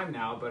the time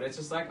now, but it's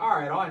just all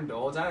right, I'll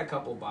indulge. I had a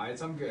couple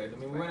bites. I'm good.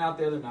 We went out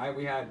the other night.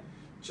 We had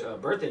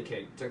birthday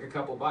cake. Took a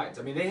couple bites.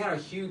 They had a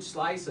huge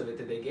slice of it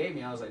that they gave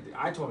me. I was like,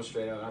 I told them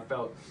straight out. I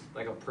felt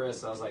like a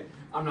priss. I was like,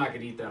 I'm not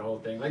going to eat that whole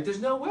thing. There's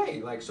no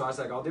way. So I was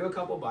like, I'll do a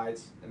couple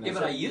bites. And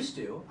but I used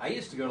to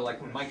go to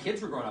when my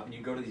kids were growing up and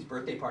you'd go to these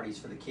birthday parties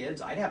for the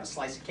kids, I'd have a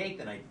slice of cake,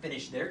 then I'd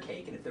finish their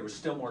cake, and if there was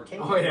still more cake,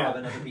 I'd have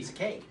another piece of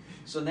cake.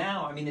 So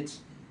now,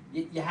 it's...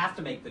 You have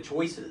to make the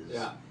choices.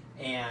 Yeah.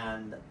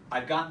 And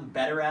I've gotten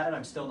better at it.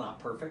 I'm still not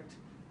perfect.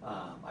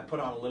 I put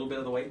on a little bit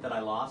of the weight that I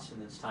lost,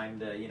 and it's time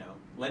to,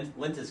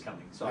 Lent is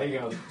coming. So There you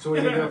go. So what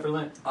are you going to do for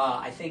Lent?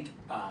 I think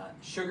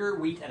sugar,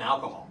 wheat, and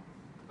alcohol.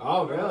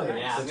 Oh, really?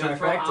 Yeah, The I'm going to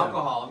throw trifecta.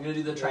 alcohol. I'm going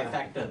to do the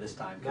trifecta this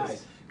time.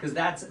 Nice. Because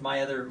that's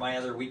my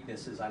other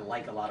weakness is I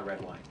like a lot of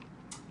red wine.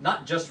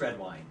 Not just red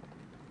wine.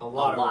 A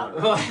lot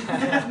of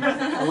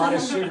a lot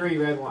of sugary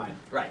red wine.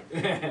 Right.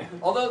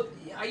 Although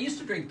I used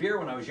to drink beer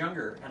when I was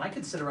younger, and I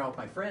could sit around with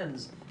my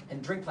friends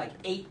and drink like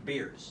 8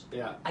 beers.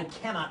 Yeah. I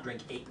cannot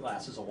drink 8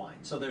 glasses of wine.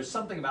 So there's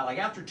something about like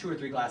after 2 or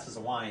 3 glasses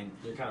of wine,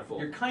 You're kind of full.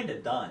 you're kind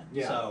of done.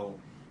 Yeah. So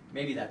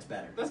maybe that's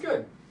better. That's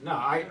good. No,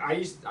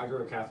 I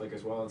grew up Catholic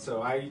as well, and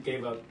so I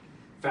gave up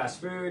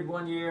fast food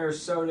one year,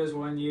 sodas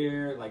one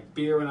year, like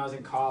beer when I was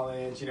in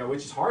college,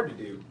 which is hard to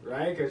do,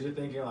 right? Because you're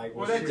thinking like,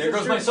 well, shit. there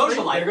goes my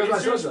social life. There goes my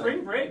It's your social life.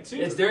 spring break too.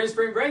 It's during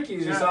spring break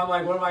usually, Yeah. so I'm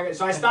like, what am I gonna...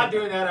 So I stopped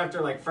doing that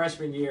after like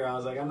freshman year. I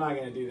was like, I'm not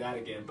going to do that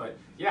again. But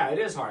yeah, it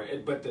is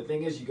hard. But the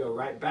thing is, you go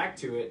right back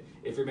to it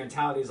if your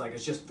mentality is like,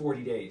 it's just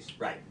 40 days.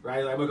 Right.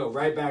 Right? Like, we'll go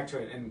right back to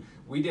it. And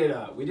we did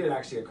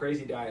actually a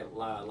crazy diet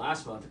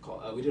last month.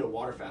 We did a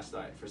water fast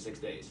diet for 6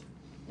 days.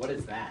 What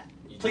is that?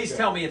 You Please just-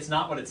 tell me it's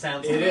not what it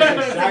sounds It like.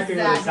 is exactly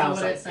what it exactly sounds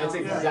what like. it sounds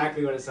It's like.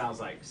 exactly what it sounds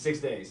like. 6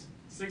 days.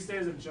 6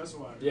 days of just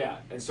water. Yeah,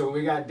 and so when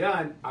we got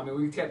done, I mean,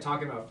 we kept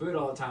talking about food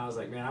all the time. I was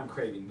like, man, I'm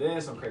craving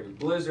this. I'm craving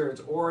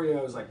Blizzards,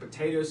 Oreos, like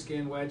potato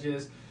skin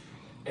wedges.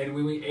 And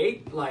when we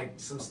ate like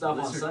some stuff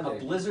on A Sunday,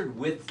 blizzard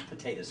with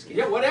potato skin.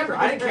 yeah, whatever.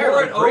 I didn't care. Pour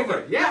Like, it bring over.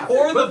 it. Yeah,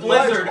 Pour the put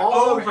Blizzard Blizzard all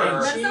over.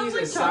 and That cheese sounds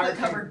like and sour chocolate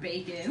cream. covered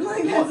bacon.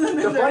 Like Well, that's the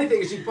another. funny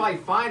thing is, you'd probably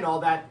find all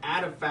that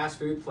at a fast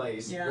food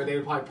place Yeah. where they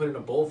would probably put it in a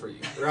bowl for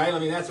you, right? I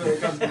mean, that's what it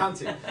comes down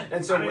to.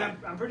 And so I mean,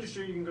 I'm pretty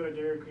sure you can go to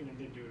Dairy Queen and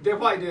they do it. they'll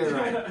probably do it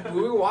right. When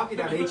we were walking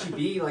down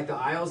HEB, like the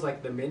aisles,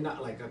 like the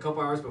midnight, like a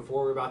couple hours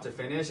before we were about to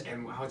finish,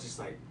 and I was just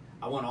like,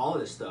 I want all of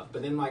this stuff.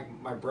 But then like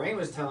my brain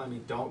was telling me,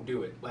 don't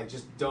do it. Like,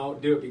 just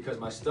don't do it, because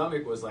my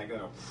stomach was like,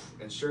 oh.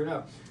 And sure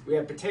enough, we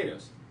had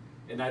potatoes.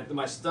 And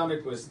my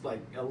stomach was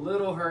like a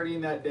little hurting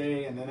that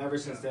day, and then ever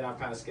since then I've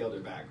kind of scaled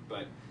it back.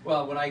 But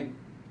Well,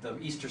 the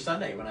Easter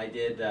Sunday when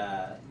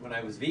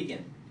I was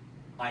vegan,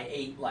 I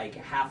ate like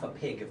half a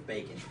pig of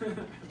bacon,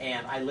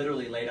 and I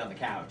literally laid on the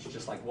couch,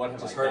 just like, what have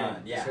Just I hurting.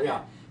 done? Yeah. So,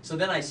 yeah. So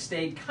then I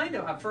stayed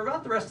for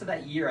about the rest of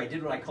that year. I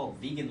did what I called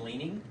vegan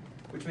leaning,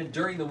 which meant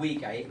during the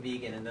week I ate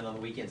vegan, and then on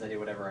the weekends I did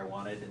whatever I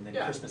wanted. And then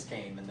Yeah. Christmas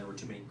came, and there were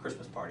too many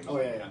Christmas parties. oh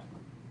yeah.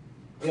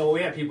 Well,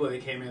 we had people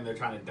that came in, they're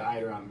trying to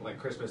diet around like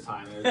Christmas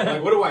time. And they're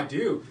like, what do I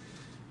do?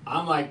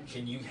 I'm like,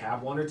 can you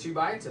have 1 or 2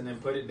 bites and then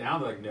put it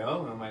down? They're like,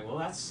 no. And I'm like, well,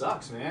 that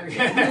sucks, man.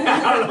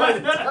 I don't know what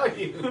to tell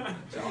you.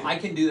 So I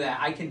can do that.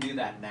 I can do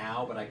that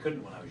now, but I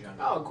couldn't when I was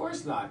younger. Oh, of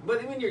course not.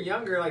 But when you're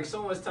younger, like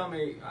someone was telling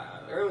me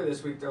earlier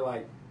this week, they're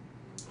like,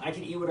 I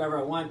can eat whatever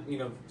I want,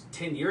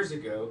 10 years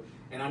ago,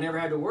 and I never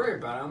had to worry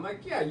about it. I'm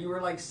like, yeah, you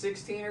were like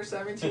 16 or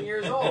 17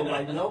 years old.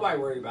 Like, nobody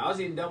worried about it. I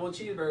was eating double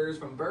cheeseburgers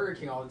from Burger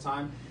King all the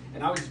time,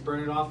 and I would just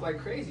burn it off like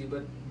crazy.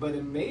 But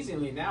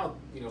amazingly now,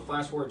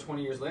 flash forward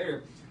 20 years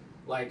later,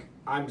 like,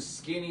 I'm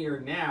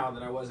skinnier now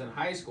than I was in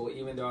high school,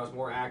 even though I was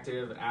more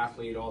active,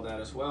 athlete, all that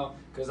as well,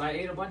 because I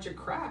ate a bunch of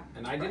crap,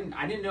 and I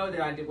didn't know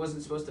that I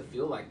wasn't supposed to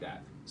feel like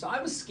that. So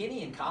I was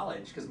skinny in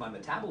college because my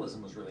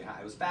metabolism was really high.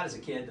 I was fat as a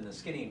kid, and then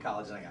skinny in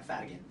college, and I got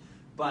fat again.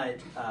 But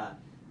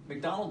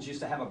McDonald's used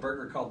to have a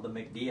burger called the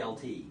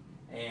McDLT,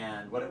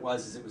 and what it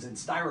was in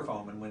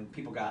styrofoam. And when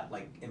people got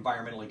like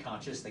environmentally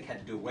conscious, they had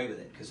to do away with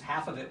it because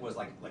half of it was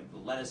like the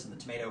lettuce and the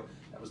tomato.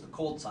 That was the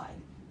cold side,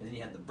 and then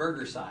you had the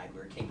burger side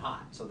where it came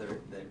hot. So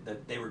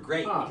they were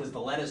great because the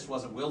lettuce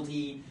wasn't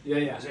wilty. Yeah.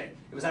 It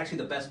was actually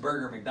the best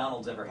burger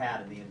McDonald's ever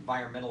had, and the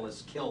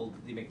environmentalists killed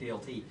the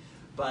McDLT.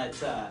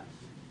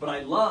 But I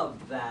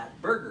loved that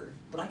burger.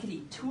 But I could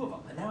eat 2 of them,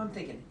 and now I'm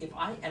thinking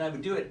I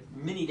would do it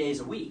many days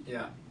a week.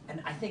 Yeah.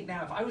 And I think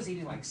now if I was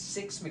eating like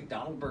 6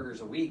 McDonald's burgers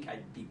a week,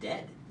 I'd be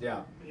dead.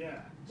 Yeah. Yeah.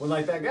 Well,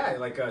 like that guy,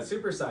 like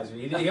Supersize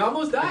Me. He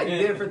almost died. He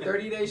did it for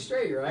 30 days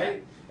straight,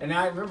 right? And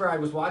I remember I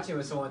was watching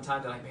with someone one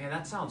time. They're like, man,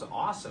 that sounds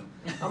awesome.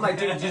 I'm like,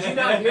 dude, did you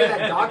not hear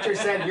that doctor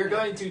said you're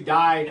going to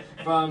die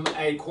from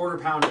a quarter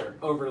pounder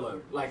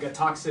overload, like a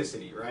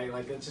toxicity, right?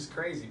 Like, it's just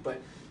crazy. But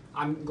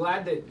I'm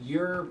glad that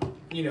you're,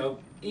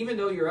 even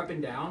though you're up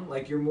and down,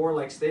 like you're more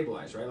like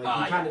stabilized, right? Like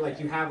you kind of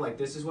you have like,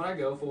 this is what I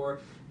go for.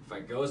 If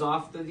it goes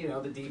off the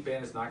the deep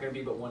end, it's not going to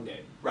be but one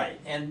day. Right,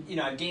 and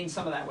I've gained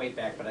some of that weight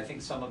back, but I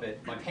think some of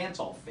it, my pants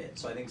all fit,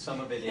 so I think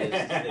some of it is,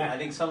 I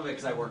think some of it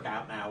because I work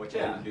out now, which I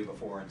didn't do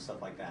before and stuff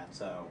like that.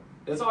 So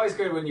it's always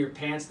good when your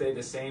pants stay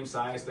the same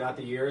size throughout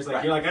the years.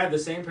 Like you're like, I have the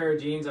same pair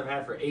of jeans I've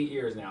had for 8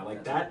 years now.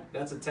 Like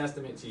that's a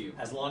testament to you.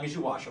 As long as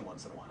you wash them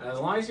once in a while. As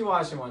long as you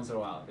wash them once in a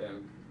while,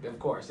 yeah, of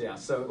course, yeah.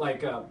 So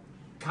like,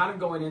 kind of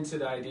going into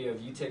the idea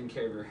of you taking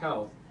care of your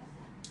health.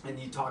 And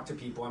you talk to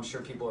people, I'm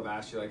sure people have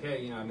asked you like,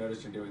 hey, I've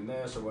noticed you're doing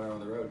this or whatever on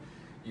the road.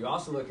 You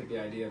also look at the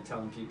idea of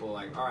telling people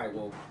like, all right,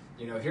 well,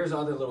 here's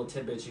other little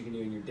tidbits you can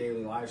do in your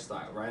daily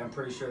lifestyle, right? I'm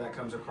pretty sure that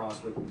comes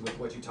across with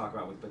what you talk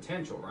about with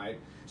potential, right?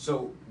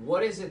 So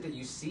what is it that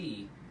you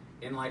see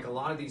in like a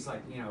lot of these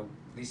like,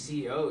 these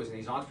CEOs and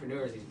these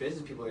entrepreneurs, these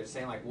business people are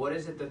saying, like, what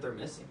is it that they're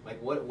missing?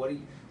 Like, what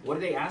are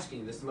they asking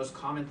you? This is the most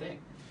common thing.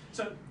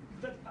 So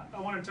I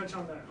want to touch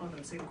on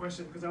that same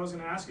question, because I was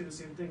going to ask you the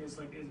same thing. Is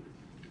like,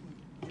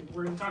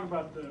 we're going to talk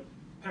about the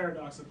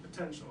paradox of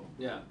potential.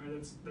 Yeah.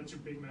 Right. That's your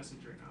big message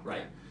right now.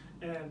 Right.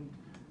 And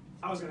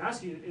I was going to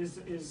ask you,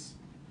 is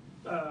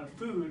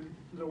food,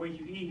 the way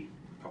you eat,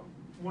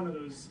 one of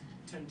those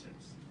 10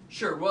 tips?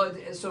 Sure. Well,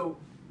 so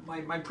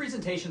my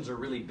presentations are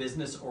really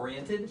business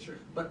oriented, Sure.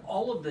 but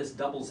all of this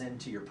doubles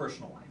into your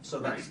personal life.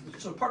 So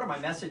so part of my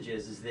message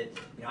is that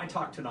I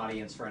talk to an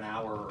audience for an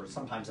hour, or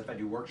sometimes if I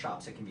do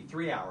workshops, it can be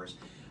 3 hours.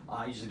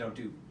 I usually don't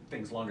do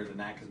things longer than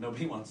that because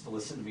nobody wants to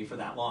listen to me for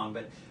that long.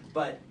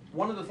 But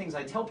one of the things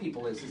I tell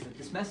people is that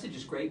this message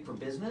is great for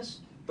business,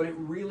 but it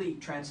really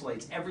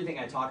translates, everything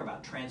I talk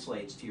about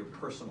translates to your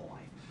personal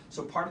life.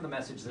 So part of the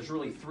message, there's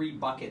really 3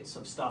 buckets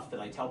of stuff that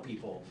I tell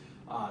people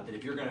that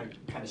if you're going to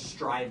kind of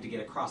strive to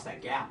get across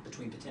that gap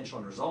between potential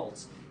and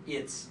results,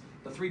 it's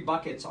the 3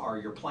 buckets are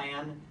your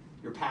plan,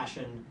 your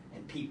passion,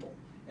 and people.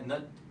 And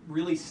that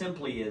really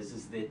simply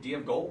is that, do you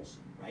have goals,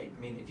 right?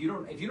 I mean, if you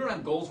don't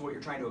have goals of what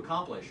you're trying to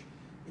accomplish,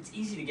 it's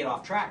easy to get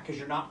off track because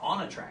you're not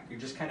on a track. You're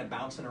just kind of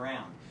bouncing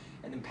around.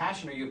 And then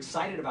passion, are you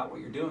excited about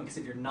what you're doing? Because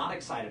if you're not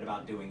excited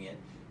about doing it,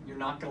 you're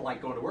not going to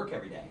like going to work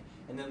every day.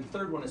 And then the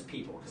third one is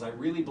people, because I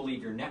really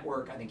believe your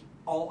network, I think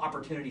all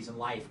opportunities in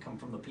life come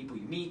from the people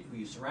you meet, who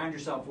you surround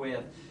yourself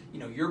with.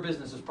 Your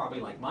business is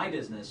probably like my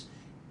business.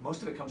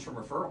 Most of it comes from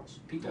referrals.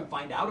 People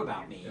find out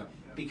about me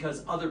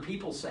because other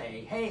people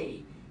say,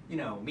 hey,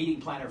 meeting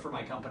planner for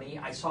my company,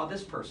 I saw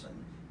this person.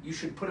 You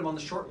should put him on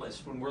the short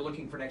list when we're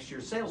looking for next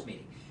year's sales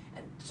meeting.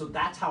 And so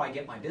that's how I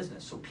get my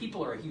business. So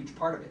people are a huge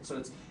part of it.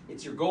 So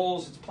it's your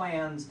goals, it's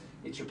plans,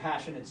 it's your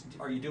passion, it's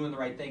are you doing the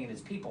right thing, and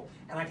it's people.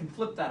 And I can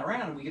flip that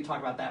around, and we can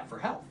talk about that for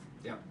health.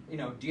 Yeah.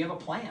 Do you have a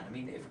plan? I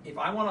mean, if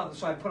I want to,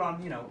 so I put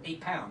on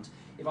 8 pounds.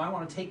 If I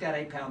want to take that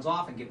 8 pounds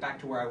off and get back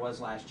to where I was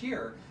last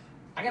year,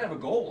 I got to have a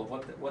goal of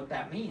what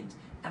that means,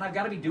 and I've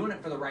got to be doing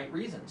it for the right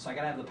reason. So I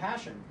got to have the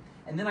passion,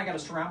 and then I got to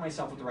surround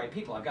myself with the right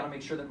people. I've got to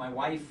make sure that my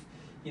wife,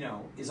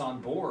 is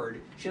on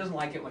board. She doesn't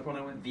like it. Like when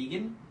I went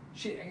vegan,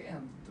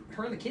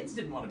 her and the kids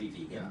didn't want to be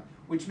vegan,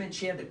 which meant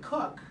she had to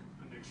cook.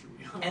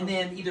 And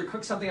then either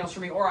cook something else for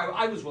me, or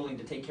I was willing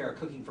to take care of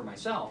cooking for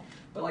myself.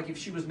 But like if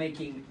she was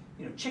making,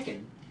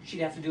 chicken,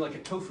 she'd have to do like a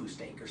tofu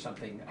steak or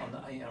something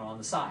on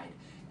the side.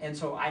 And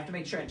so I have to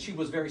make sure, and she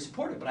was very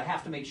supportive, but I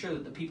have to make sure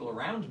that the people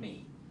around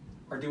me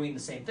are doing the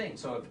same thing.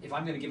 So if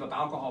I'm going to give up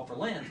alcohol for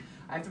Lent,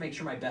 I have to make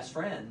sure my best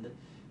friend,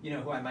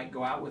 who I might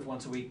go out with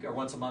once a week or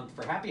once a month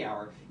for happy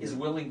hour, is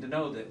willing to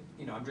know that,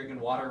 I'm drinking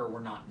water or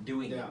we're not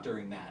doing it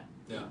during that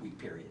 8-week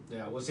period.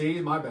 Yeah, well, see,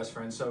 he's my best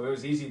friend, so it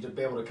was easy to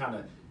be able to kind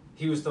of,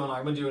 he was throwing,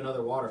 I'm going to do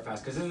another water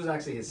fast, because this was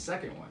actually his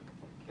second one.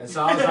 And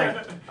so I was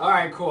like, all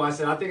right, cool. I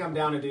said, I think I'm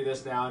down to do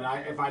this now.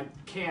 And if I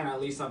can, at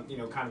least I'm,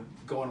 kind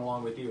of going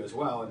along with you as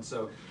well. And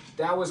so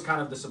that was kind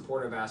of the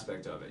supportive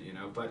aspect of it,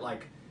 But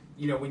like,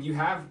 when you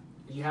have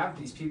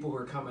these people who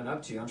are coming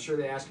up to you, I'm sure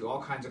they ask you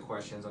all kinds of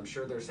questions. I'm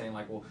sure they're saying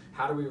like, well,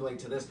 how do we relate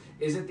to this?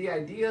 Is it the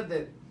idea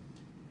that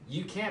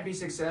you can't be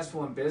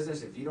successful in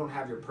business if you don't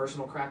have your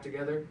personal crap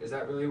together? Is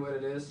that really what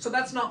it is? So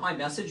that's not my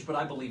message, but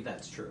I believe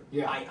that's true.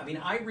 Yeah. I mean,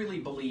 I really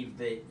believe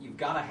that you've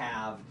got to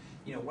have,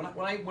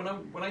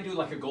 when I do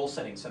like a goal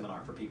setting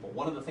seminar for people,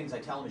 one of the things I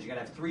tell them is you got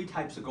to have 3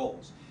 types of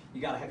goals.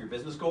 You got to have your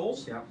business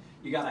goals. Yeah.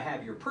 You got to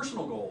have your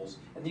personal goals,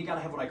 and then you got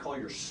to have what I call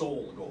your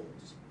soul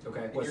goals.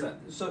 Okay. What's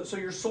that? So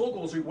your soul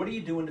goals are what are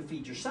you doing to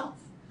feed yourself?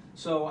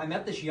 So I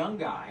met this young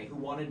guy who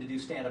wanted to do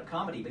stand-up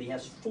comedy, but he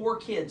has 4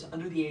 kids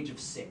under the age of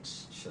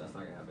 6. Shit, that's not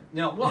gonna happen.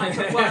 No,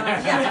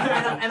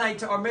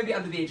 or maybe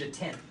under the age of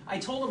 10. I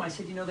told him, I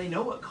said, they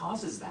know what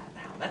causes that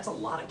now. That's a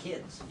lot of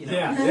kids.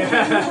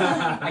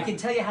 Yeah. I can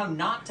tell you how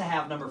not to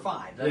have number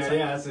 5.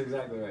 That's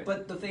exactly right.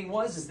 But the thing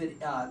was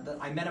that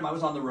I met him. I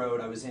was on the road.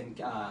 I was in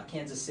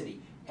Kansas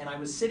City, and I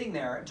was sitting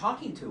there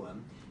talking to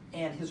him,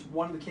 and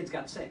one of the kids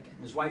got sick,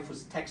 and his wife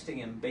was texting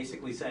him,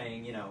 basically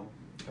saying,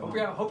 hope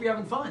you're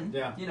having fun.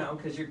 Yeah.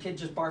 Because your kid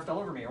just barfed all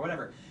over me or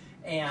whatever.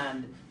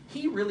 And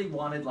he really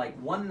wanted like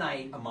one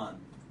night a month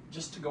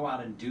just to go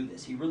out and do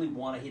this. He really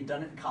wanted. He'd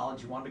done it in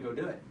college. He wanted to go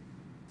do it.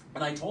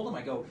 And I told him,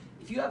 I go,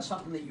 if you have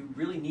something that you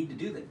really need to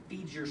do that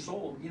feeds your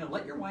soul,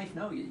 let your wife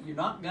know. You're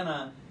not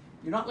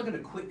looking to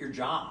quit your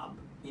job.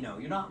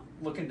 You're not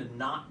looking to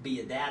not be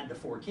a dad to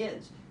 4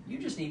 kids. You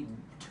just need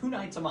 2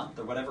 nights a month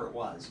or whatever it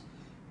was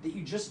that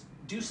you just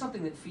do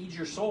something that feeds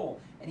your soul.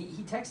 And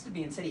he texted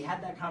me and said he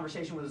had that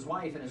conversation with his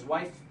wife, and his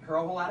wife, her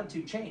whole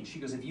attitude changed. She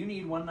goes, if you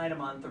need 1 night a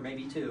month or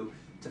maybe 2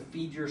 to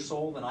feed your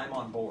soul, then I'm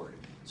on board.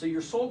 So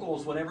your soul goal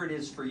is whatever it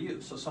is for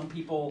you. So some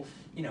people,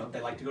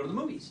 they like to go to the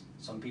movies.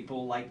 Some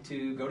people like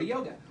to go to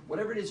yoga.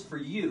 Whatever it is for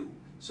you.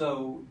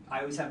 So I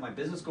always have my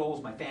business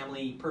goals, my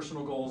family,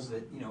 personal goals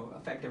that,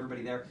 affect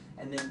everybody there.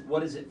 And then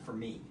what is it for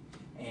me?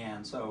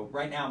 And so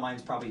right now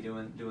mine's probably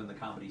doing the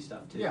comedy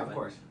stuff too. Yeah, of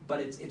course.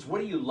 But it's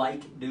what do you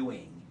like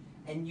doing?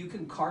 And you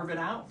can carve it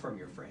out from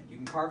your friend. You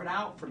can carve it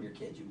out from your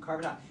kids. You can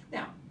carve it out.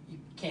 Now, you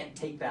can't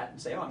take that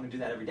and say, oh, I'm going to do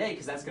that every day,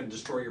 because that's going to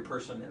destroy your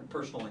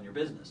personal and your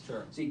business.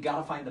 Sure. So you've got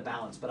to find the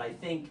balance. But I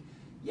think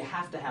you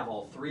have to have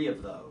all three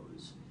of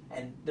those.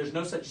 And there's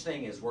no such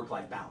thing as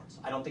work-life balance.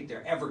 I don't think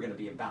they're ever going to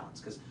be in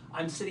balance, because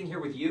I'm sitting here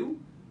with you.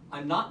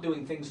 I'm not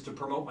doing things to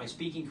promote my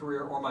speaking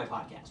career or my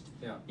podcast.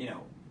 Yeah. You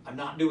know, I'm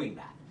not doing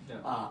that.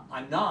 Yeah.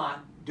 I'm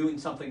not doing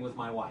something with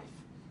my wife.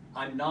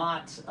 I'm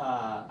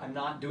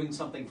not doing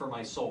something for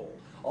my soul.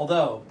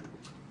 Although,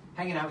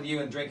 hanging out with you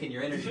and drinking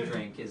your energy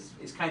drink is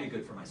kind of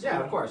good for my soul. Yeah,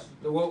 of course.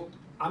 Well,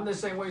 I'm the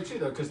same way too,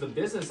 though, because the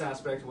business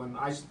aspect, when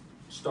I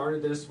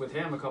started this with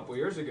him a couple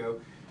years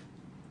ago,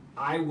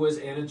 I was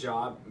in a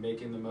job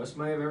making the most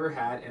money I've ever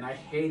had, and I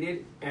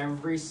hated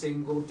every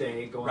single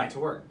day going to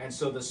work. And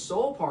so the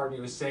soul part of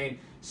me was saying,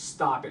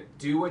 stop it.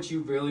 Do what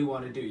you really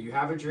want to do. You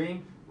have a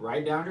dream,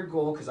 write down your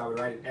goal, because I would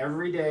write it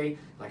every day.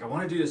 Like, I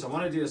want to do this, I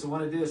want to do this, I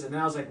want to do this. And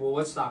then I was like, well,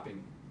 what's stopping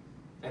me?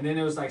 And then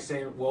it was like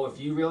saying, well, if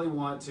you really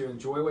want to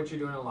enjoy what you're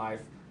doing in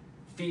life,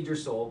 feed your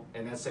soul,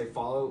 and then say,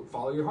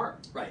 follow your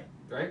heart. Right.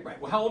 Right?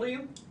 Right. Well, how old are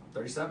you?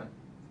 37.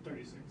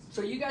 36.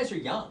 So you guys are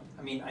young.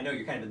 I mean, I know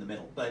you're kind of in the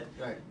middle, but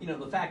Right. you know,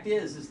 the fact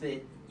is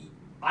that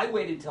I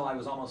waited till I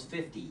was almost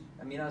 50.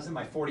 I mean, I was in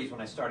my 40s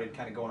when I started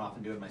kind of going off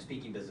and doing my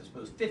speaking business, but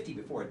it was 50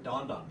 before it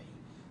dawned on me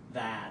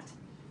that,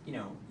 you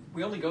know,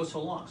 we only go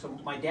so long. So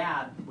my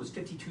dad was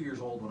 52 years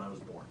old when I was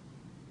born.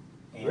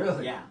 And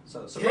Really? Yeah.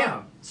 So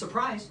Damn.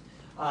 surprise.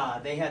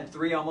 They had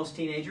 3 almost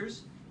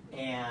teenagers,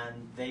 and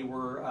they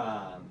were,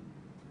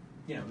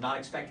 you know, not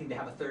expecting to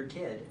have a third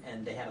kid,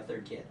 and they had a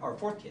third kid, or a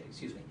fourth kid,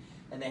 excuse me,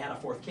 and they had a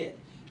fourth kid.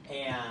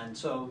 And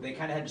so they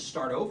kind of had to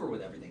start over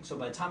with everything. So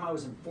by the time I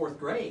was in 4th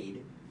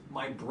grade,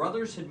 my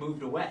brothers had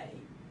moved away,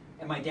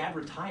 and my dad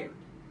retired,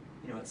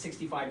 you know, at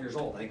 65 years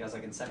old. I think I was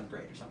like in 7th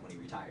grade or something when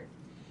he retired.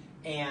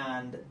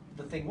 And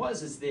the thing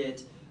is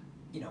that,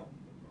 you know,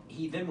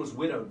 he then was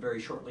widowed very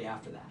shortly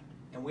after that.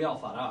 And we all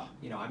thought, oh,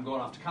 you know, I'm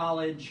going off to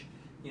college,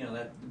 you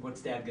know,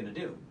 what's Dad going to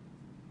do?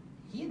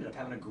 He ended up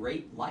having a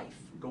great life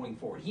going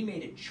forward. He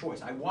made a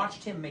choice. I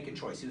watched him make a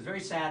choice. He was very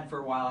sad for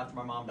a while after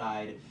my mom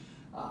died,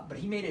 but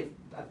he made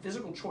a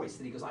physical choice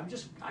that he goes,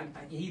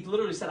 he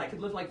literally said, I could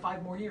live like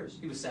 5 more years.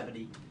 He was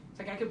 70. It's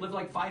like, I could live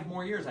like 5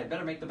 more years. I'd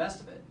better make the best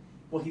of it.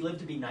 Well, he lived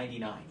to be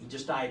 99. He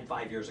just died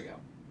 5 years ago.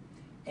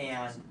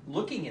 And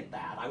looking at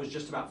that, I was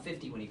just about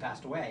 50 when he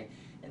passed away,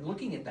 and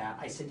looking at that,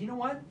 I said, you know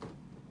what?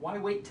 Why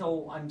wait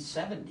till I'm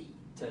 70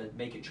 to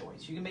make a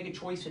choice? You can make a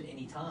choice at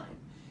any time.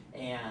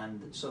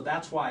 And so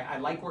that's why I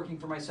like working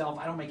for myself.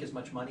 I don't make as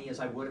much money as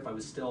I would if I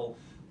was still,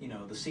 you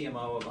know, the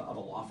CMO of a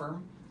law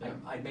firm. Yeah.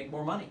 I'd make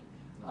more money.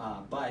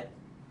 But,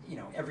 you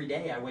know, every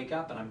day I wake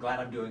up and I'm glad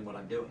I'm doing what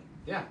I'm doing.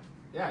 Yeah.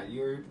 Yeah,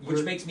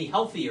 which makes me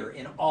healthier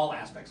in all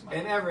aspects of my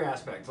life. In every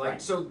aspect. Like,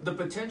 Right. So the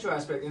potential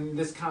aspect, and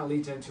this kind of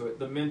leads into it,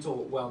 the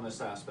mental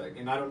wellness aspect.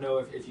 And I don't know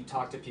if you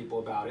talk to people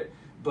about it,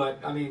 but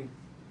I mean,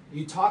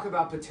 you talk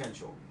about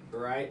potential,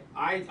 right?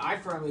 I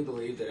firmly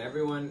believe that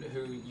everyone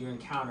who you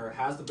encounter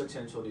has the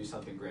potential to do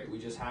something great. We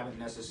just haven't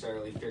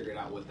necessarily figured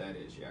out what that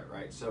is yet,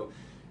 right? So,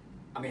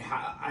 I mean,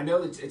 I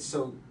know that it's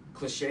so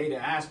cliche to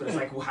ask, but it's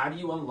like, well, how do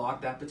you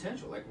unlock that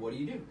potential? Like, what do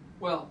you do?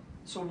 Well,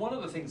 so one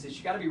of the things is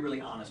you got to be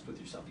really honest with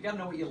yourself. You got to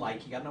know what you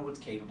like. You got to know what's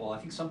capable. I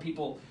think some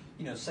people,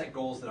 you know, set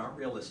goals that aren't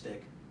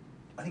realistic.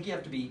 I think you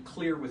have to be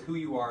clear with who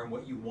you are and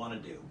what you want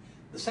to do.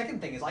 The second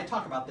thing is I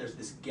talk about there's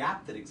this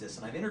gap that exists,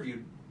 and I've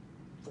interviewed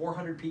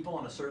 400 people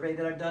on a survey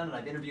that I've done, and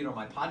I've interviewed on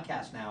my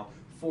podcast now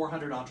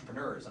 400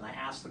 entrepreneurs, and I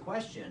ask the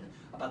question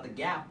about the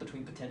gap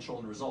between potential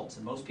and results,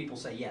 and most people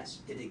say yes,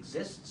 it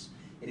exists.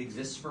 It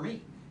exists for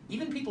me.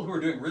 Even people who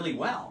are doing really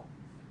well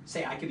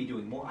say I could be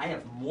doing more. I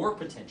have more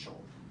potential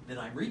than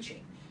I'm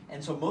reaching.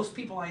 And so most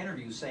people I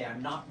interview say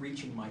I'm not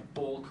reaching my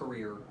full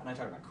career, and I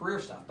talk about career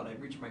stuff, but I'm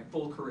reaching my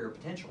full career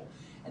potential.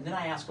 And then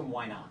I ask them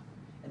why not.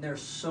 And there are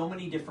so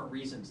many different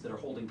reasons that are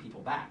holding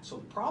people back. So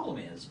the problem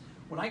is,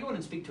 when I go in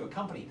and speak to a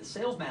company, the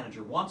sales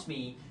manager wants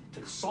me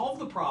to solve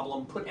the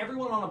problem, put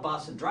everyone on a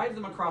bus, and drive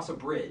them across a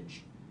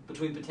bridge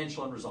between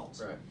potential and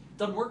results. Right. It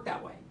doesn't work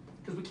that way,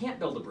 because we can't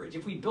build a bridge.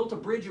 If we built a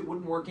bridge, it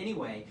wouldn't work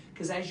anyway,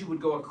 because as you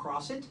would go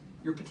across it,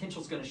 your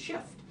potential is going to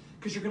shift.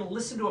 Because you're going to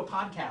listen to a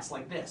podcast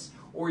like this,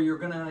 or you're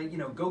going to, you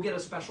know, go get a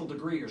special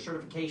degree or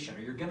certification, or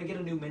you're going to get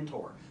a new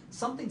mentor.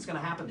 Something's going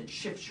to happen that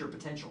shifts your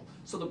potential.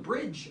 So the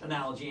bridge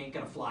analogy ain't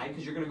going to fly,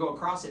 because you're going to go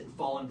across it and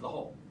fall into the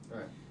hole.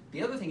 Right.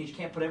 The other thing is you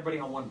can't put everybody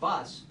on one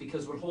bus,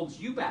 because what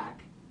holds you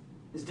back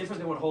is different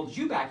than what holds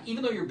you back.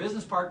 Even though you're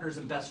business partners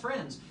and best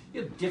friends,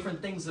 you have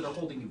different things that are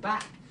holding you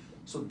back.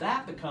 So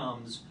that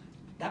becomes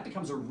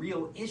a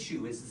real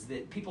issue, is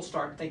that people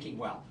start thinking,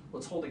 well,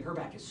 what's holding her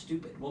back is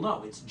stupid. Well,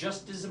 no, it's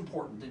just as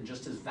important and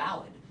just as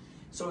valid.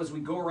 So as we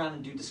go around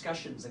and do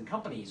discussions in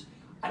companies,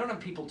 I don't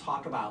have people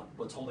talk about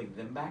what's holding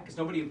them back, because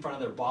nobody in front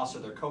of their boss or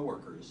their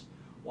coworkers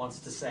wants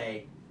to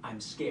say, I'm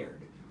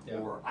scared,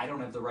 or I don't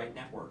have the right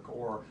network,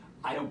 or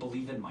I don't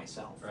believe in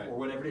myself, Right. or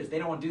whatever it is. They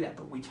don't want to do that.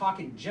 But we talk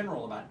in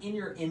general about, in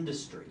your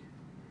industry,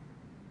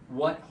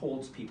 what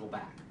holds people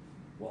back?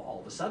 Well, all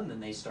of a sudden, then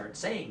they start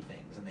saying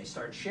things, and they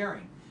start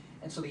sharing.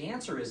 And so the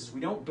answer is we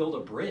don't build a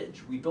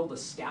bridge, we build a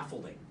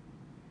scaffolding.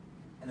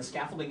 and the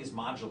scaffolding is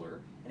modular,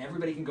 and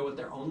everybody can go at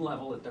their own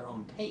level, at their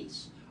own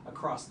pace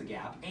across the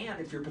gap, and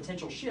if your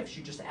potential shifts,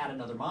 you just add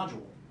another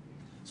module.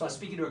 So I was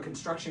speaking to a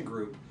construction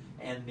group,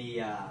 and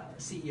the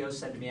CEO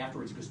said to me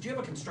afterwards, he goes, do you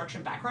have a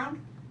construction background?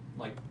 I'm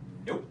like,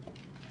 nope.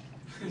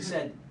 He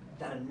said,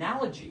 that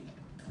analogy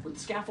with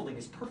scaffolding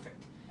is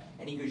perfect.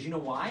 And he goes, you know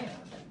why? And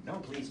I was like, no,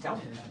 please tell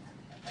me.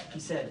 He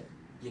said,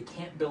 you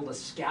can't build a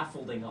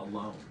scaffolding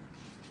alone.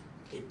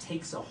 It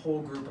takes a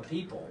whole group of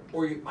people,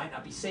 or it might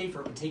not be safe,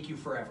 or it would take you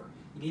forever.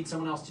 You need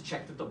someone else to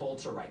check that the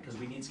bolts are right, because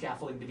we need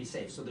scaffolding to be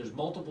safe. So there's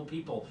multiple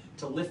people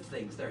to lift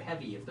things. They're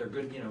heavy. If they're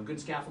good, good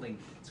scaffolding,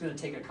 it's going to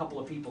take a couple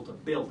of people to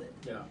build it.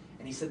 Yeah.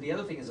 And he said the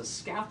other thing is a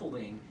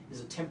scaffolding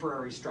is a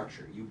temporary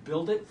structure. You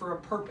build it for a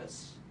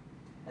purpose,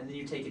 and then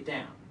you take it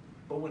down.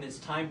 But when it's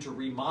time to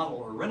remodel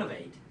or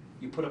renovate,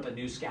 you put up a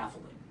new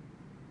scaffolding.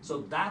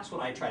 So that's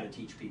what I try to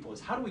teach people,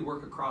 is how do we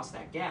work across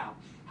that gap?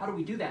 How do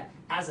we do that?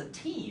 As a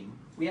team,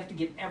 we have to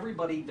give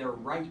everybody their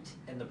right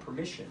and the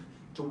permission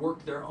to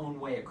work their own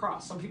way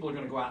across. Some people are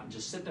going to go out and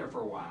just sit there for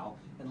a while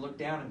and look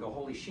down and go,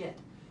 holy shit.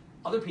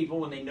 Other people,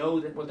 when they know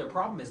that what their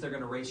problem is, they're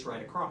going to race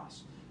right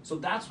across. So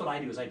that's what I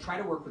do, is I try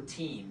to work with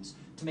teams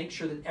to make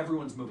sure that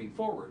everyone's moving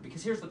forward.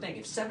 Because here's the thing,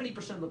 if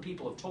 70% of the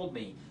people have told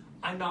me,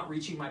 I'm not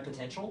reaching my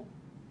potential,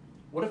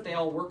 what if they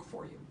all work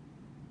for you?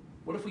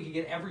 What if we could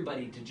get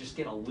everybody to just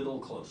get a little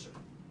closer?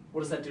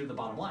 What does that do to the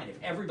bottom line?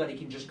 If everybody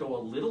can just go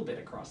a little bit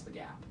across the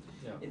gap,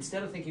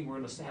 instead of thinking we're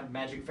going to have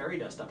magic fairy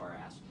dust up our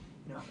ass,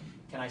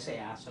 can I say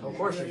ass? Of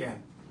course you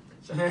can.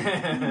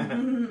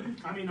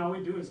 I mean, all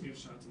we do is give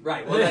shots.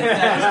 Right. Well,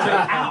 that's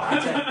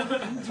true.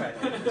 Ow.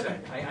 That's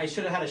right. I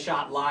should have had a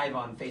shot live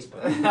on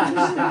Facebook.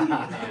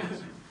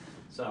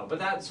 So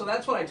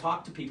that's what I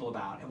talk to people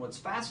about. And what's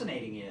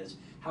fascinating is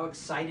how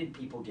excited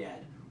people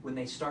get when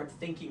they start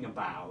thinking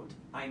about,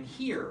 I'm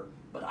here,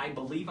 but I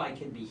believe I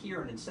can be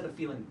here. And instead of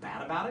feeling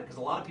bad about it, because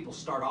a lot of people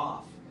start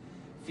off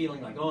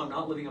feeling like, oh, I'm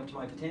not living up to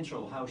my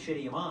potential. How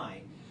shitty am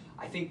I?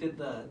 I think that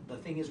the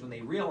thing is when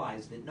they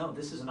realize that, no,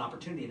 this is an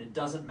opportunity, and it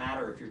doesn't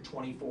matter if you're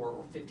 24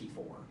 or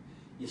 54.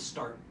 You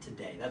start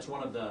today. That's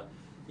one of the,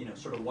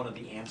 sort of one of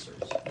the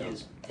answers,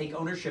 is take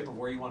ownership of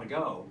where you want to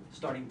go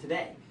starting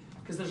today.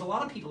 Because there's a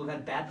lot of people who've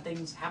had bad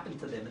things happen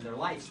to them in their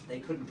lives that they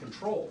couldn't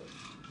control.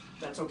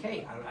 That's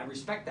okay. I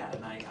respect that,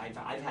 and I've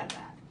had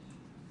that.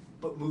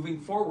 But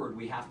moving forward,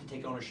 we have to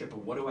take ownership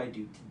of what do I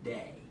do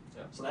today.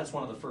 Yeah. So that's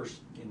one of the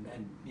first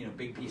and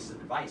big pieces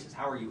of advice, is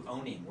how are you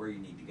owning where you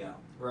need to go.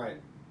 Right.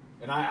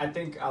 And I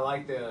think I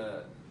like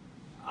the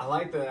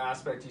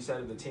aspect you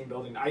said of the team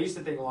building. I used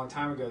to think a long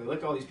time ago, look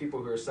at all these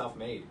people who are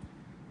self-made.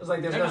 It's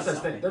like there's no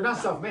such thing. They're not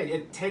self-made.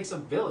 It takes a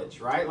village,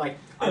 right? Like,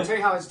 I'll tell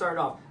you how it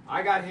started off.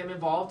 I got him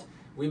involved.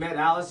 We met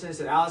Allison,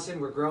 said, Allison,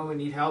 we're growing,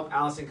 need help.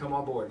 Allison, come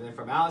on board. And then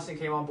from Allison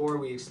came on board,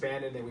 we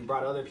expanded, and we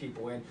brought other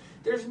people in.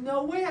 There's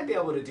no way I'd be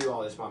able to do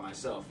all this by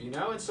myself,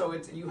 And so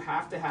you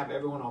have to have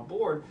everyone on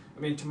board. I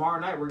mean, tomorrow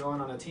night we're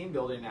going on a team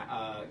building,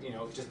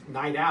 just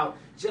night out,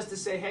 just to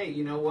say, hey,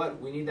 you know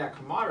what? We need that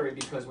camaraderie,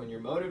 because when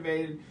you're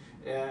motivated,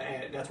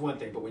 and that's one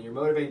thing, but when you're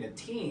motivating a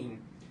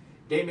team,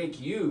 they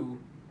make you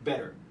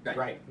better.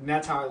 Right. And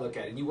that's how I look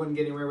at it. You wouldn't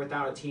get anywhere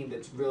without a team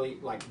that's really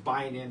like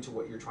buying into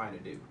what you're trying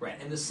to do. Right.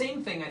 And the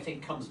same thing, I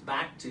think, comes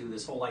back to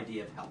this whole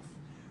idea of health.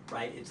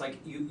 Right. It's like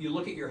you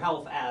look at your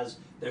health as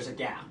there's a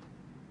gap.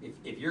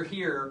 If you're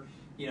here,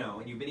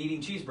 and you've been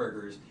eating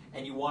cheeseburgers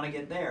and you want to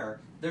get there,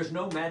 there's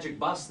no magic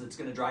bus that's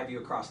going to drive you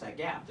across that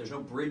gap. There's no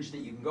bridge that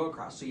you can go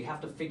across. So you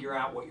have to figure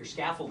out what your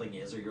scaffolding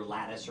is, or your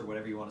lattice, or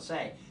whatever you want to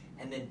say,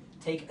 and then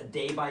take a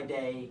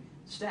day-by-day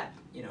step.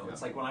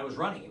 It's like when I was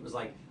running, it was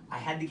like I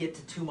had to get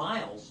to 2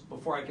 miles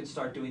before I could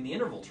start doing the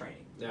interval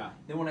training. Yeah.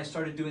 Then when I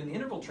started doing the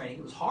interval training,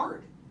 it was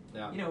hard.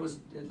 Yeah. I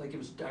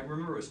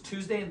remember it was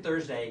Tuesday and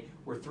Thursday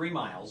were 3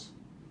 miles,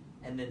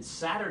 and then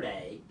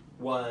Saturday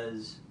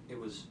was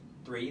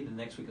 3, the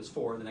next week was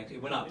 4,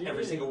 it went up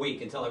every single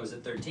week until I was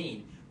at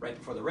 13 right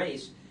before the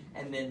race,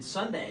 and then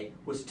Sunday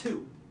was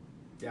 2.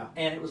 Yeah.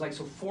 And it was like,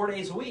 so 4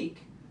 days a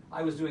week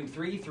I was doing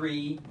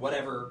 3,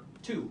 whatever,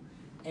 2.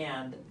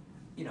 And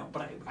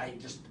but I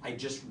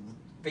just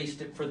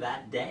faced it for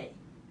that day.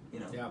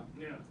 Yeah.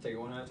 Take it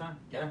one at a time.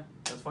 Yeah,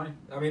 that's funny.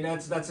 I mean,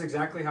 that's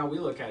exactly how we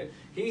look at it.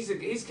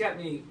 He's kept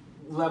me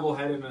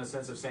level-headed in a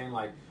sense of saying,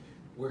 like,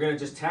 we're going to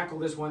just tackle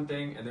this one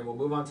thing, and then we'll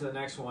move on to the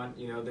next one.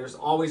 There's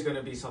always going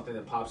to be something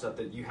that pops up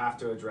that you have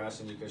to address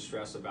and you can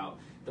stress about.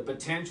 The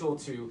potential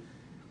to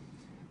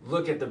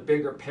look at the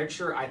bigger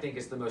picture, I think,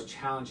 is the most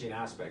challenging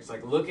aspects.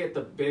 Like, look at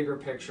the bigger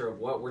picture of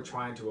what we're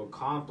trying to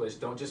accomplish.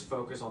 Don't just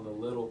focus on the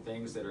little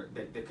things that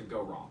could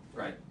go wrong.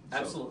 Right.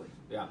 Absolutely.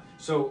 Yeah.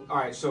 So, all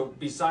right. So,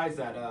 besides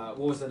that,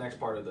 what was the next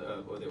part of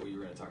that we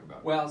were going to talk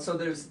about? Well, so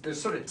there's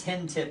sort of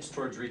 10 tips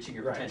towards reaching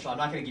your potential. I'm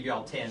not going to give you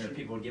all 10, or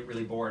people would get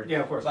really bored. Yeah,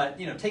 of course. But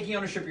taking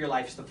ownership of your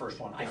life is the first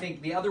one. Yeah. I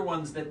think the other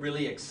ones that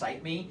really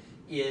excite me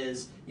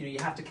is you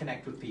have to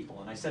connect with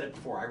people. And I said it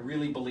before. I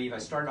really believe I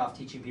started off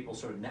teaching people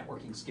sort of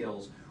networking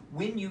skills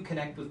when you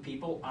connect with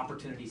people,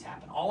 opportunities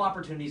happen. All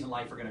opportunities in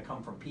life are going to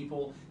come from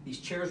people. These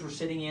chairs we're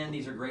sitting in,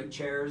 these are great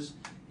chairs.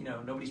 You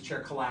know, nobody's chair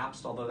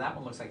collapsed, although that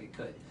one looks like it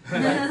could.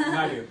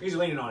 I do. He's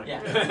leaning on it.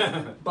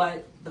 Yeah.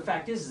 But the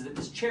fact is that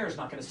this chair is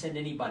not going to send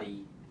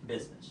anybody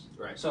business.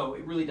 Right. So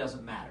it really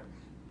doesn't matter.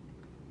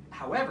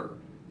 However,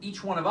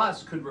 each one of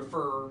us could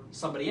refer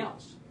somebody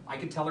else. I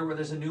could tell her where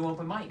there's a new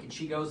open mic, and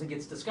she goes and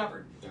gets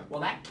discovered. Yeah.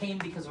 Well, that came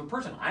because of a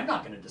person. I'm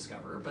not going to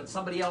discover her, but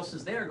somebody else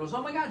is there, goes,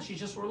 oh my God, she's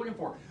just what we're looking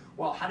for.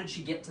 Well, how did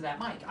she get to that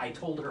mic? I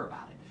told her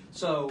about it.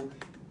 So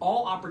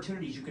all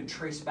opportunities you can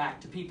trace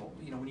back to people.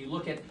 You know, when you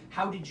look at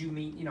how did you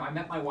meet, you know, I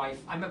met my wife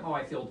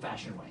the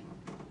old-fashioned way.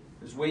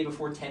 It was way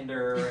before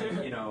Tinder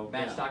and, you know,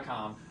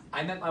 Match.com.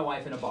 I met my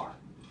wife in a bar.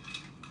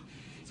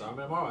 So I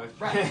met my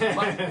wife.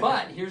 Right,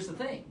 but here's the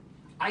thing.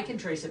 I can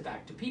trace it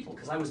back to people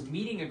because I was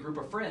meeting a group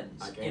of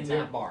friends in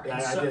that bar,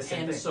 Yeah,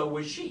 and so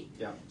was she.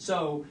 Yeah.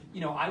 So,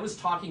 you know, I was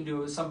talking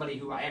to somebody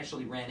who I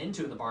actually ran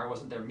into in the bar. I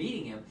wasn't there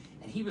meeting him,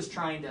 and he was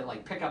trying to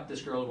like pick up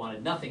this girl who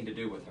wanted nothing to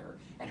do with her.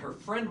 And her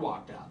friend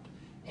walked up,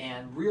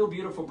 and real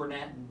beautiful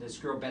brunette, and this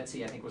girl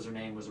Betsy, I think was her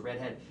name, was a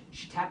redhead.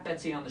 She tapped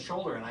Betsy on the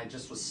shoulder, and I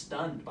just was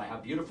stunned by how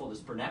beautiful this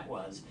brunette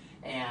was.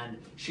 And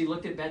she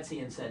looked at Betsy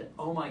and said,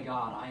 "Oh my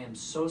God, I am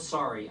so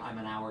sorry, I'm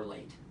an hour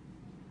late."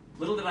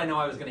 Little did I know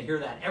I was going to hear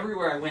that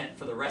everywhere I went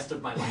for the rest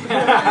of my life.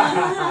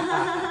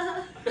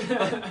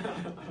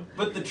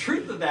 But the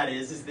truth of that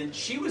is that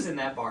she was in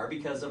that bar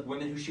because of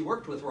women who she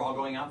worked with were all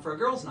going out for a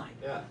girls' night.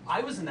 Yeah.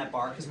 I was in that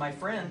bar because my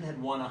friend had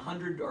won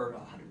 100 or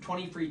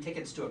 120 free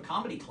tickets to a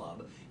comedy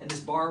club, and this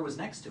bar was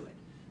next to it.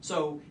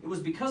 So it was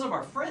because of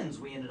our friends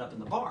we ended up in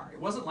the bar. It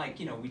wasn't like,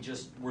 you know, we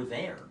just were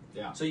there.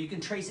 Yeah. So you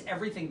can trace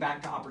everything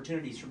back to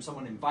opportunities from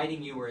someone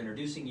inviting you or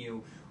introducing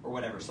you or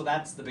whatever. So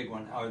that's the big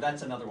one, or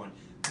that's another one.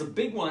 The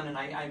big one, and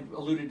I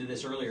alluded to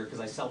this earlier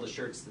because I sell the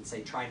shirts that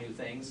say try new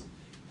things.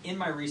 In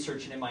my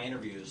research and in my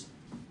interviews,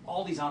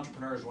 all these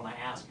entrepreneurs, when I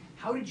ask,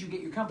 how did you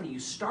get your company? You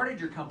started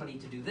your company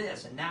to do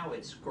this, and now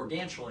it's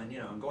gargantuan, you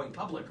know, and going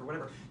public or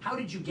whatever. How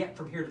did you get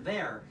from here to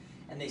there?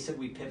 And they said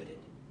we pivoted.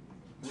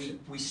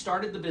 We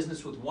started the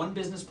business with one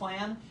business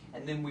plan,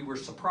 and then we were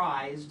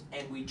surprised,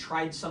 and we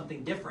tried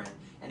something different.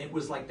 And it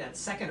was like that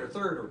second or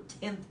third or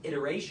 10th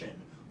iteration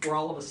where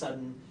all of a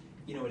sudden,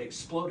 you know, it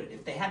exploded.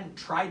 If they hadn't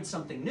tried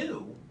something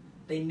new,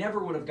 they never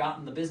would have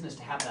gotten the business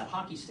to have that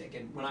hockey stick.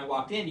 And when I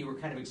walked in, you were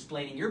kind of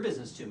explaining your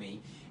business to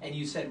me, and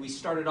you said we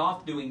started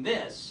off doing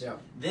this,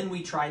 then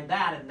we tried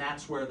that, and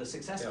that's where the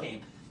success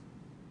came.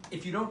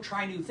 If you don't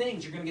try new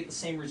things, you're going to get the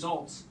same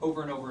results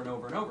over and over and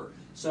over and over.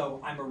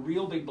 So I'm a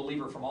real big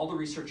believer from all the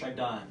research I've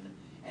done,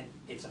 and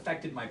it's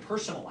affected my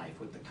personal life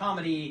with the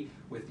comedy,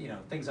 with, you know,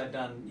 things I've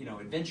done, you know,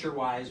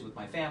 adventure-wise with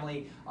my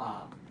family.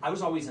 I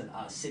was always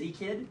a city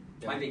kid.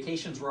 My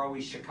vacations were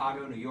always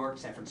Chicago, New York,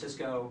 San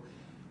Francisco.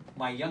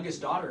 My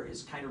youngest daughter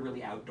is kind of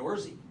really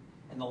outdoorsy.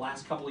 In the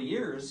last couple of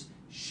years,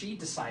 she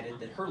decided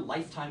that her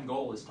lifetime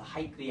goal is to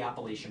hike the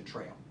Appalachian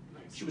Trail.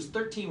 She was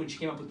 13 when she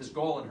came up with this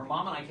goal, and her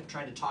mom and I kept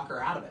trying to talk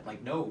her out of it.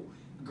 Like, no,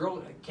 a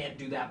girl can't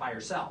do that by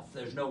herself.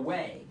 There's no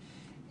way.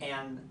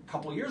 And a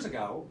couple of years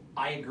ago,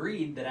 I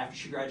agreed that after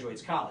she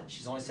graduates college,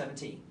 she's only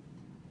 17,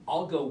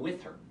 I'll go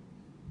with her.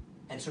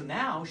 And so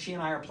now she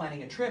and I are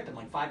planning a trip in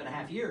like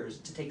 5.5 years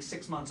to take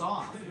 6 months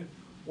off.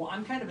 Well,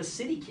 I'm kind of a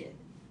city kid,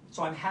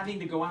 so I'm having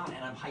to go out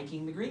and I'm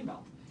hiking the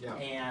Greenbelt. Yeah.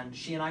 And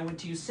she and I went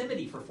to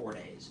Yosemite for 4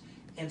 days.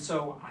 And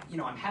so, you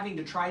know, I'm having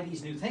to try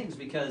these new things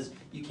because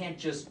you can't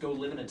just go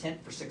live in a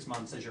tent for 6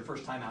 months as your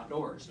first time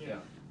outdoors. Yeah.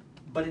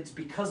 But it's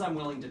because I'm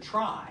willing to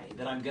try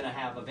that I'm going to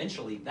have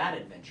eventually that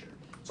adventure.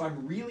 So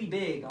I'm really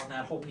big on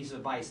that whole piece of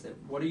advice that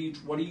what are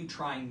you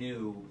trying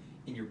new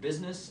in your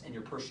business and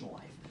your personal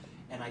life?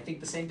 And I think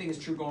the same thing is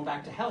true going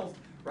back to health,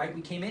 right?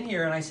 We came in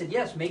here and I said,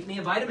 yes, make me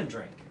a vitamin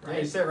drink. Right?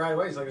 Yeah, you said it right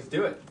away. He's like, let's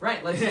do it.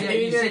 Right. Let's. You You said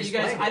didn't you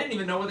guys. explain I it. didn't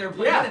even know what they were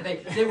putting in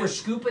it. They were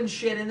scooping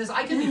shit in this.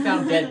 I could be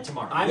found dead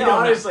tomorrow. I We know,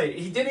 don't honestly.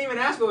 He didn't even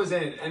ask what was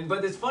in it.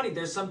 But it's funny.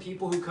 There's some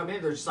people who come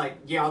in, they're just like,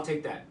 yeah, I'll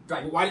take that.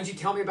 Right. Why didn't you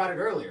tell me about it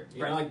earlier?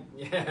 You know, Right.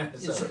 like, yeah.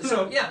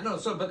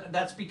 But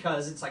that's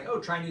because it's like, oh,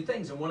 try new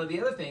things. And one of the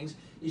other things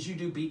is you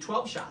do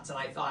B12 shots. And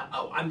I thought,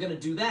 oh, I'm going to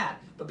do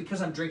that. But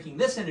because I'm drinking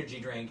this energy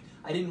drink,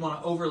 I didn't want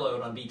to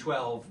overload on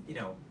B12, you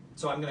know.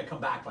 So I'm going to come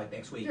back like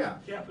next week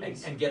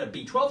and get a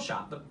B12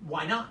 shot. But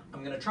why not?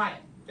 I'm going to try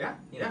it. Yeah.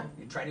 You know,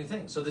 you try new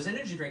things. So this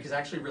energy drink is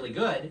actually really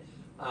good.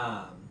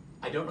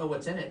 I don't know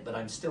what's in it, but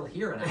I'm still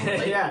here an hour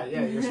later. yeah,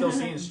 you're still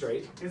seeing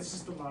straight. It's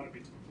just a lot of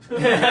it.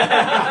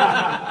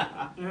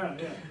 Yeah,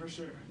 for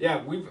sure.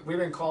 Yeah, we've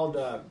been called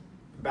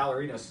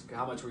ballerinas,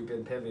 how much we've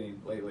been pivoting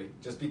lately.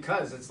 Just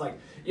because it's like,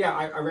 yeah,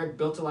 I read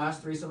Built to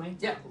Last recently.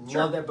 Yeah,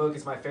 Love that book.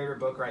 It's my favorite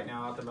book right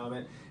now at the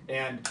moment.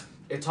 And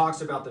it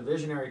talks about the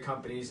visionary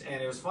companies.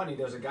 And it was funny.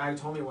 There's a guy who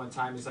told me one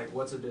time, he's like,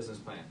 what's a business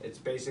plan? It's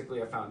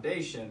basically a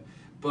foundation,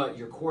 but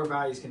your core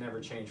values can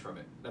never change from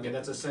it. I mean,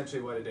 that's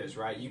essentially what it is,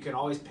 right? You can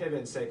always pivot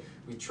and say,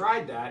 we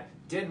tried that,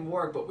 didn't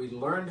work, but we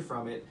learned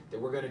from it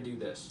that we're going to do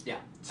this. Yeah,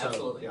 So,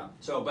 absolutely. yeah.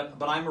 So, but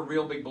I'm a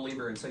real big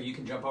believer, and so you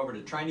can jump over to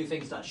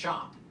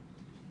trynewthings.shop,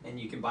 and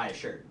you can buy a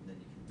shirt. And then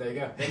There you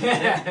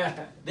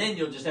go. Then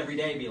you'll just every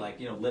day be like,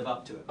 live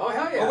up to it. Oh,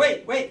 hell yeah. Oh,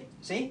 wait.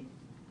 See?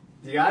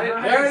 You got it?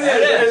 Right. There it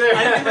There is. it is.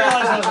 I didn't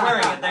realize I was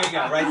wearing it. There you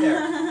go. Right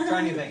there.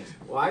 Try new things.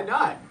 Why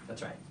not?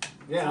 That's right.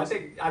 Yeah,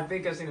 I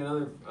think I've seen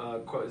another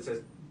quote that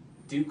says,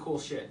 "Do cool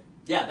shit."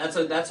 Yeah, that's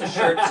a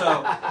shirt.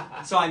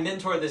 So I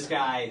mentor this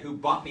guy who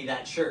bought me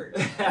that shirt.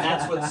 And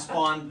that's what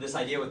spawned this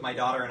idea with my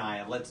daughter and I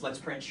of let's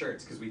print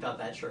shirts because we thought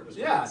that shirt was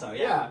great. Yeah, So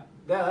yeah,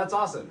 that's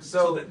awesome.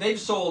 So So, they've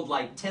sold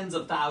like tens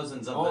of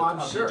thousands of, I'm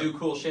the sure. Do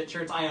Cool Shit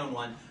shirts. I own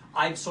one.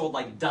 I've sold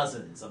like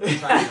dozens of the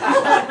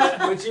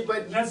but you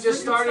That's just pretty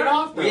started good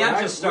off. Though, We have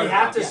right? just started We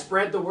have off, to yeah.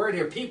 spread the word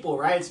here. People,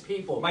 right? It's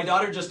people. My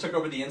daughter just took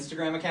over the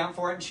Instagram account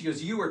for it, and she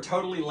goes, "You are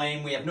totally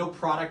lame. We have no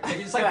product.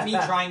 It's like me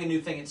trying a new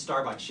thing at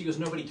Starbucks." She goes,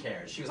 "Nobody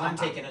cares." She goes, "I'm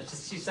taking it."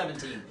 She's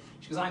 17.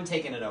 She goes, "I'm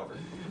taking it over."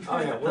 Oh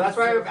yeah, well that's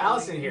why I have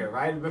Allison here,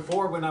 right?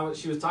 Before when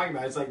she was talking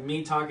about it, it's like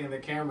me talking to the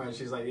camera, and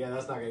she's like, "Yeah,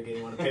 that's not gonna get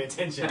anyone to pay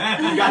attention. You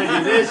gotta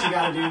do this, you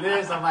gotta do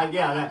this." I'm like,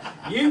 "Yeah,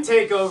 you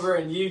take over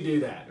and you do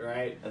that,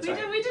 right?" That's We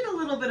right. did a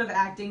little bit of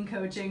acting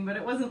coaching, but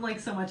it wasn't like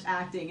so much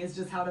acting as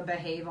just how to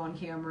behave on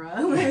camera.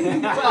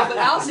 Well, but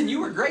Allison,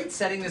 you were great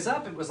setting this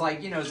up. It was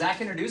like, Zach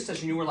introduced us,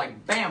 and you were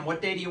like, "Bam,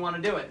 what day do you want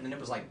to do it?" And then it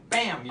was like,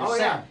 "Bam, you're Oh set."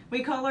 yeah,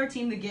 We call our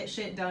team the Get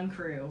Shit Done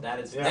crew. That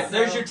is. Yeah.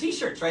 There's your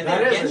T-shirts right that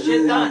there. is Get it.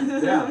 shit Yeah. done.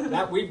 Yeah,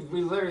 that we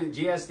literally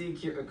GSD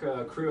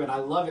crew, and I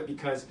love it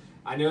because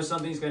I know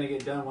something's going to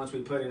get done once we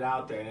put it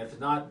out there, and if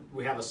not,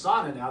 we have a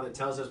sauna now that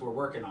tells us we're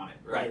working on it,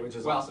 right? Which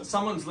is well, awesome.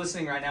 someone's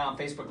listening right now on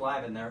Facebook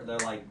Live, and they're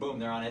like, boom,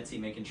 they're on Etsy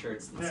making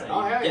shirts that say,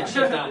 Oh yeah, "Get yeah.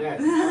 shit done."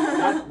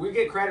 Yeah. We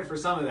get credit for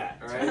some of that,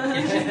 all right?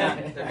 Get shit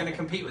done. They're going to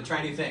compete with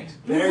Try New Things.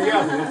 There you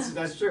go.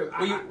 That's true.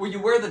 Will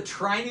you wear the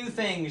Try New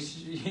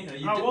Things?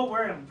 We'll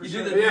wear them for You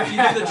sure. do the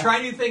Yeah. you do the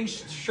Try New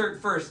Things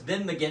shirt first,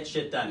 then the Get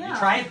Shit Done. You Yeah.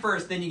 try it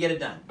first, then you get it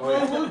done. Oh,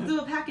 yeah. We'll do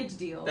a package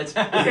deal. That's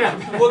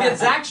We'll get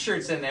Zach's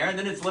shirts in there, and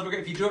then it's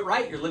if you do it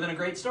right, you're living a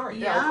great story.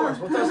 Yeah, of course.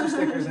 We'll throw some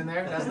stickers in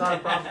there. That's not a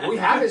problem. We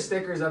have his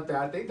stickers up there.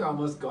 I think they're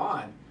almost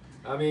gone.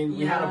 I mean,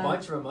 we had a Yeah.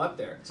 bunch of them up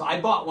there. So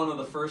I bought one of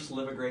the first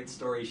Live a Great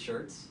Story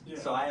shirts. Yeah.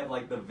 So I have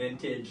like the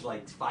vintage,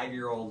 like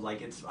 5-year-old,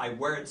 like I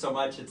wear it so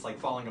much it's like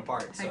falling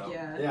apart. So. Heck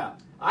yeah. Yeah,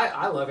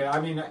 I love it. I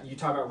mean, you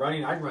talk about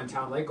running. I run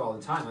Town Lake all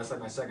the time. That's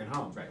like my second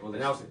home. Right. Well,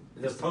 And that was,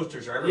 Those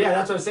posters are everywhere. yeah,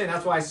 that's what I'm saying.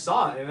 That's why I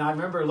saw it, and I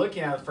remember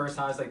looking at it the first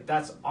time. I was like,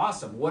 "That's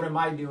awesome. What am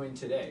I doing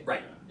today?"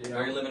 Right. You know?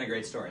 Very living a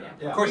great story. Yeah.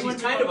 Yeah. Of course, We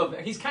he's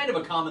went kind of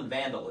a common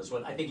vandal, is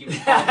what I think he was.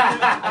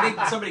 I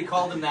think somebody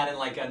called him that in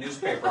like a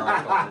newspaper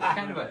article. It's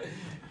kind of a.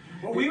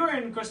 Well, we were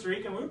in Costa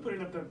Rica and we were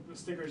putting up the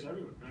stickers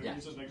everywhere. Right? Yeah.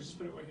 It's just like, just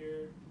put it right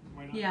here.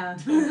 Why not? Yeah.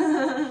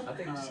 I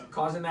think it's Uh,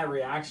 causing that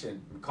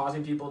reaction,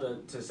 causing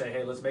people to say,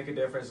 "Hey, let's make a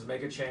difference. Let's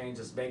make a change.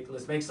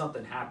 Let's make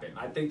something happen."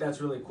 I think that's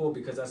really cool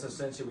because that's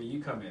essentially where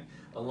you come in,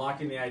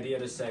 unlocking the idea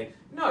to say,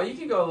 "No, you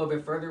can go a little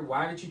bit further.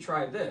 Why didn't you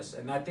try this?"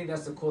 And I think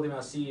that's the cool thing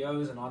about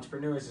CEOs and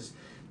entrepreneurs is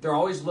they're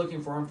always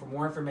looking for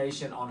more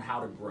information on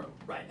how to grow.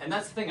 Right, and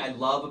that's the thing I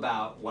love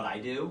about what I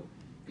do,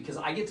 because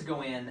I get to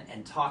go in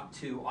and talk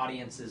to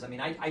audiences. I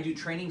mean, I do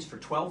trainings for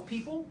 12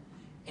 people,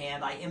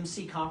 and I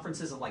MC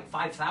conferences of like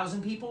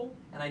 5,000 people,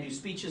 and I do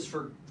speeches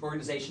for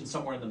organizations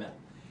somewhere in the middle.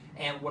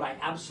 And what I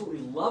absolutely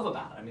love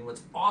about it, I mean,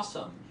 what's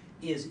awesome,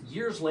 is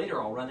years later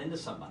I'll run into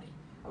somebody.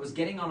 I was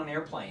getting on an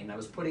airplane, I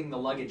was putting the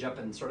luggage up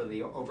in sort of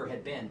the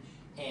overhead bin,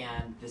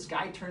 and this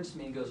guy turns to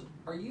me and goes,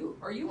 are you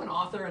an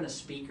author and a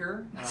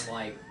speaker? And I'm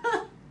like,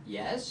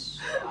 yes,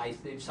 I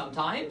think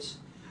sometimes.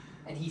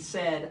 And he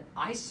said,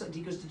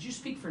 he goes, did you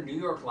speak for New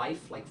York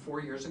Life like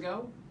 4 years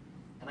ago?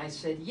 And I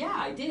said, yeah,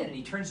 I did. And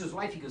he turns to his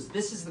wife, he goes,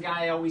 this is the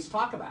guy I always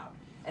talk about.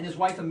 And his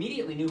wife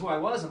immediately knew who I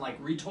was and like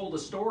retold a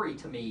story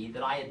to me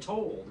that I had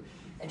told.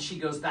 And she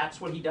goes,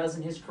 that's what he does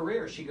in his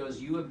career. She goes,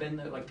 you have been,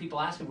 like people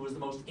ask him who was the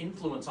most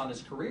influence on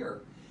his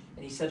career.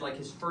 And he said like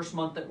his first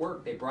month at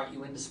work, they brought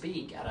you in to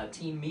speak at a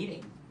team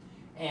meeting.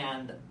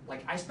 And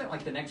like I spent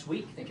like the next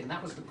week thinking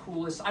that was the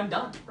coolest. I'm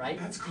done, right?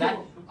 That's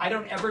cool. I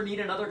don't ever need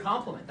another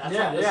compliment. That's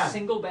Yeah, like the yeah.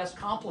 single best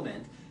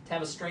compliment to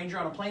have a stranger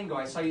on a plane go,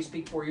 I saw you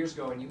speak 4 years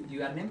ago and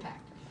you had an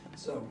impact.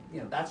 So,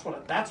 that's what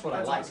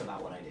I like awesome.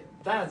 about what I do.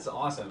 That's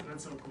awesome.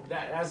 That's so cool.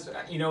 That's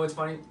it's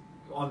funny.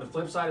 On the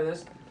flip side of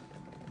this,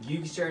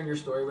 you sharing your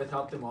story with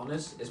Health and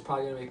Wellness is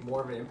probably going to make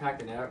more of an impact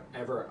than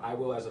ever I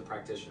will as a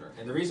practitioner.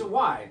 And the reason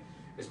why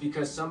is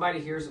because somebody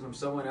hears it from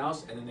someone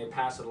else and then they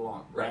pass it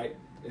along, right?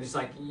 And it's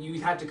like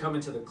you have to come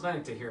into the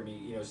clinic to hear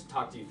me,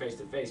 talk to you face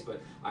to face. But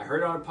I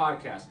heard it on a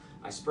podcast.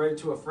 I spread it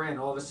to a friend.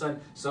 All of a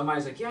sudden,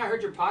 somebody's like, "Yeah, I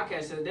heard your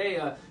podcast the other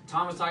day.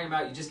 Tom was talking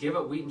about you just give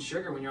up wheat and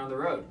sugar when you're on the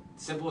road.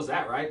 Simple as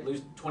that, right?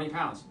 Lose 20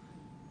 pounds."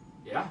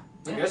 Yeah,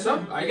 I guess so.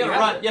 You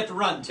have to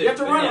run too. You have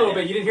to run a little Yeah.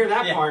 bit. You didn't hear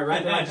that Yeah. part,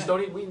 right? They're like, just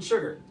don't eat wheat and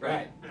sugar.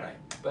 Right.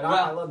 But Well,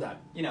 I love that.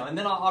 You know, and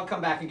then I'll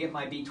come back and get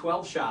my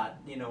B12 shot,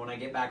 you know, when I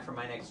get back from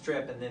my next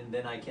trip, and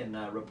then I can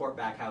report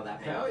back how that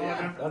went. Hell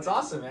yeah, that's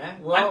awesome,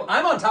 man. Well,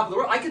 I'm on top of the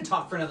world. I could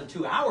talk for another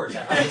 2 hours.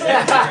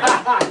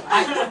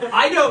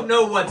 I don't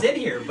know what's in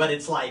here, but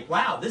it's like,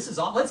 wow, this is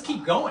all. Let's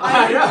keep going.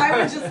 I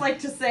would just like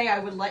to say I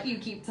would let you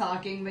keep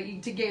talking, but you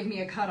gave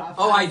me a cutoff.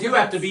 Oh, I do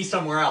have to be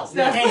somewhere else.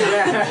 That's-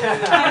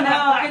 yeah. I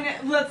know.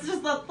 And let's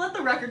just let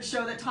the record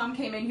show that Tom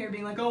came in here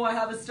being like, "Oh, I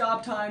have a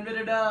stop time. Da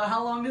da da.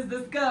 How long does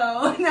this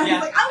go?" And I Yeah.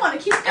 was like, "I want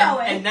to keep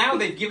going." And now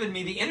they've given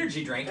me the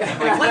energy drink, and I'm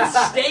like,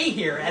 let's stay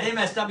here at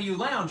MSW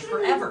Lounge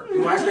forever.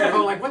 You watch me at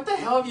home like, what the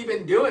hell have you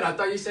been doing? I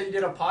thought you said you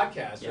did a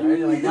podcast, right?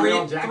 You're like, now you're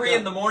all jacked Three up.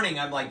 in the morning,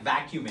 I'm like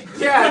vacuuming.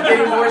 Yeah,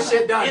 getting more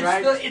shit done,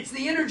 right? It's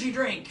the energy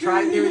drink.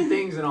 Trying new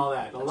things and all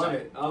that. I love right.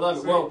 it. I love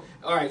it. Sweet. Well,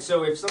 all right.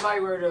 So if somebody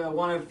were to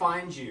want to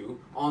find you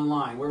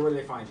online, where would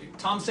they find you?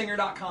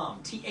 TomSinger.com.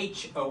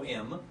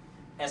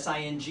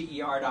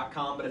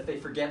 TomSinger.com. But if they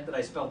forget that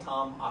I spell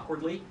Tom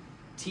awkwardly,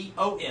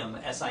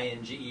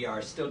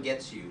 TomSinger still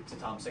gets you to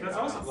TomSinger.com. That's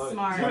awesome. Love it.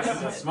 Smart.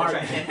 That's smart.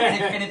 That's right.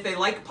 And if they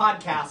like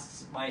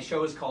podcasts, my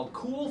show is called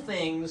Cool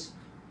Things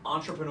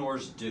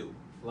Entrepreneurs Do.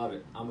 Love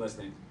it. I'm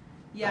listening.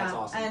 Yeah, That's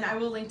awesome. and I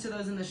will link to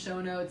those in the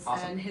show notes.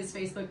 Awesome. And his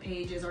Facebook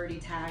page is already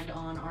tagged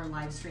on our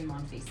live stream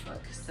on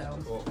Facebook. So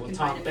Well, you can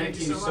Tom, find it thank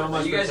there. you so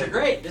much. You guys are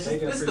great. This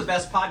is the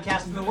best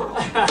podcast in the world.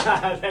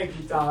 Thank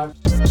you, Tom.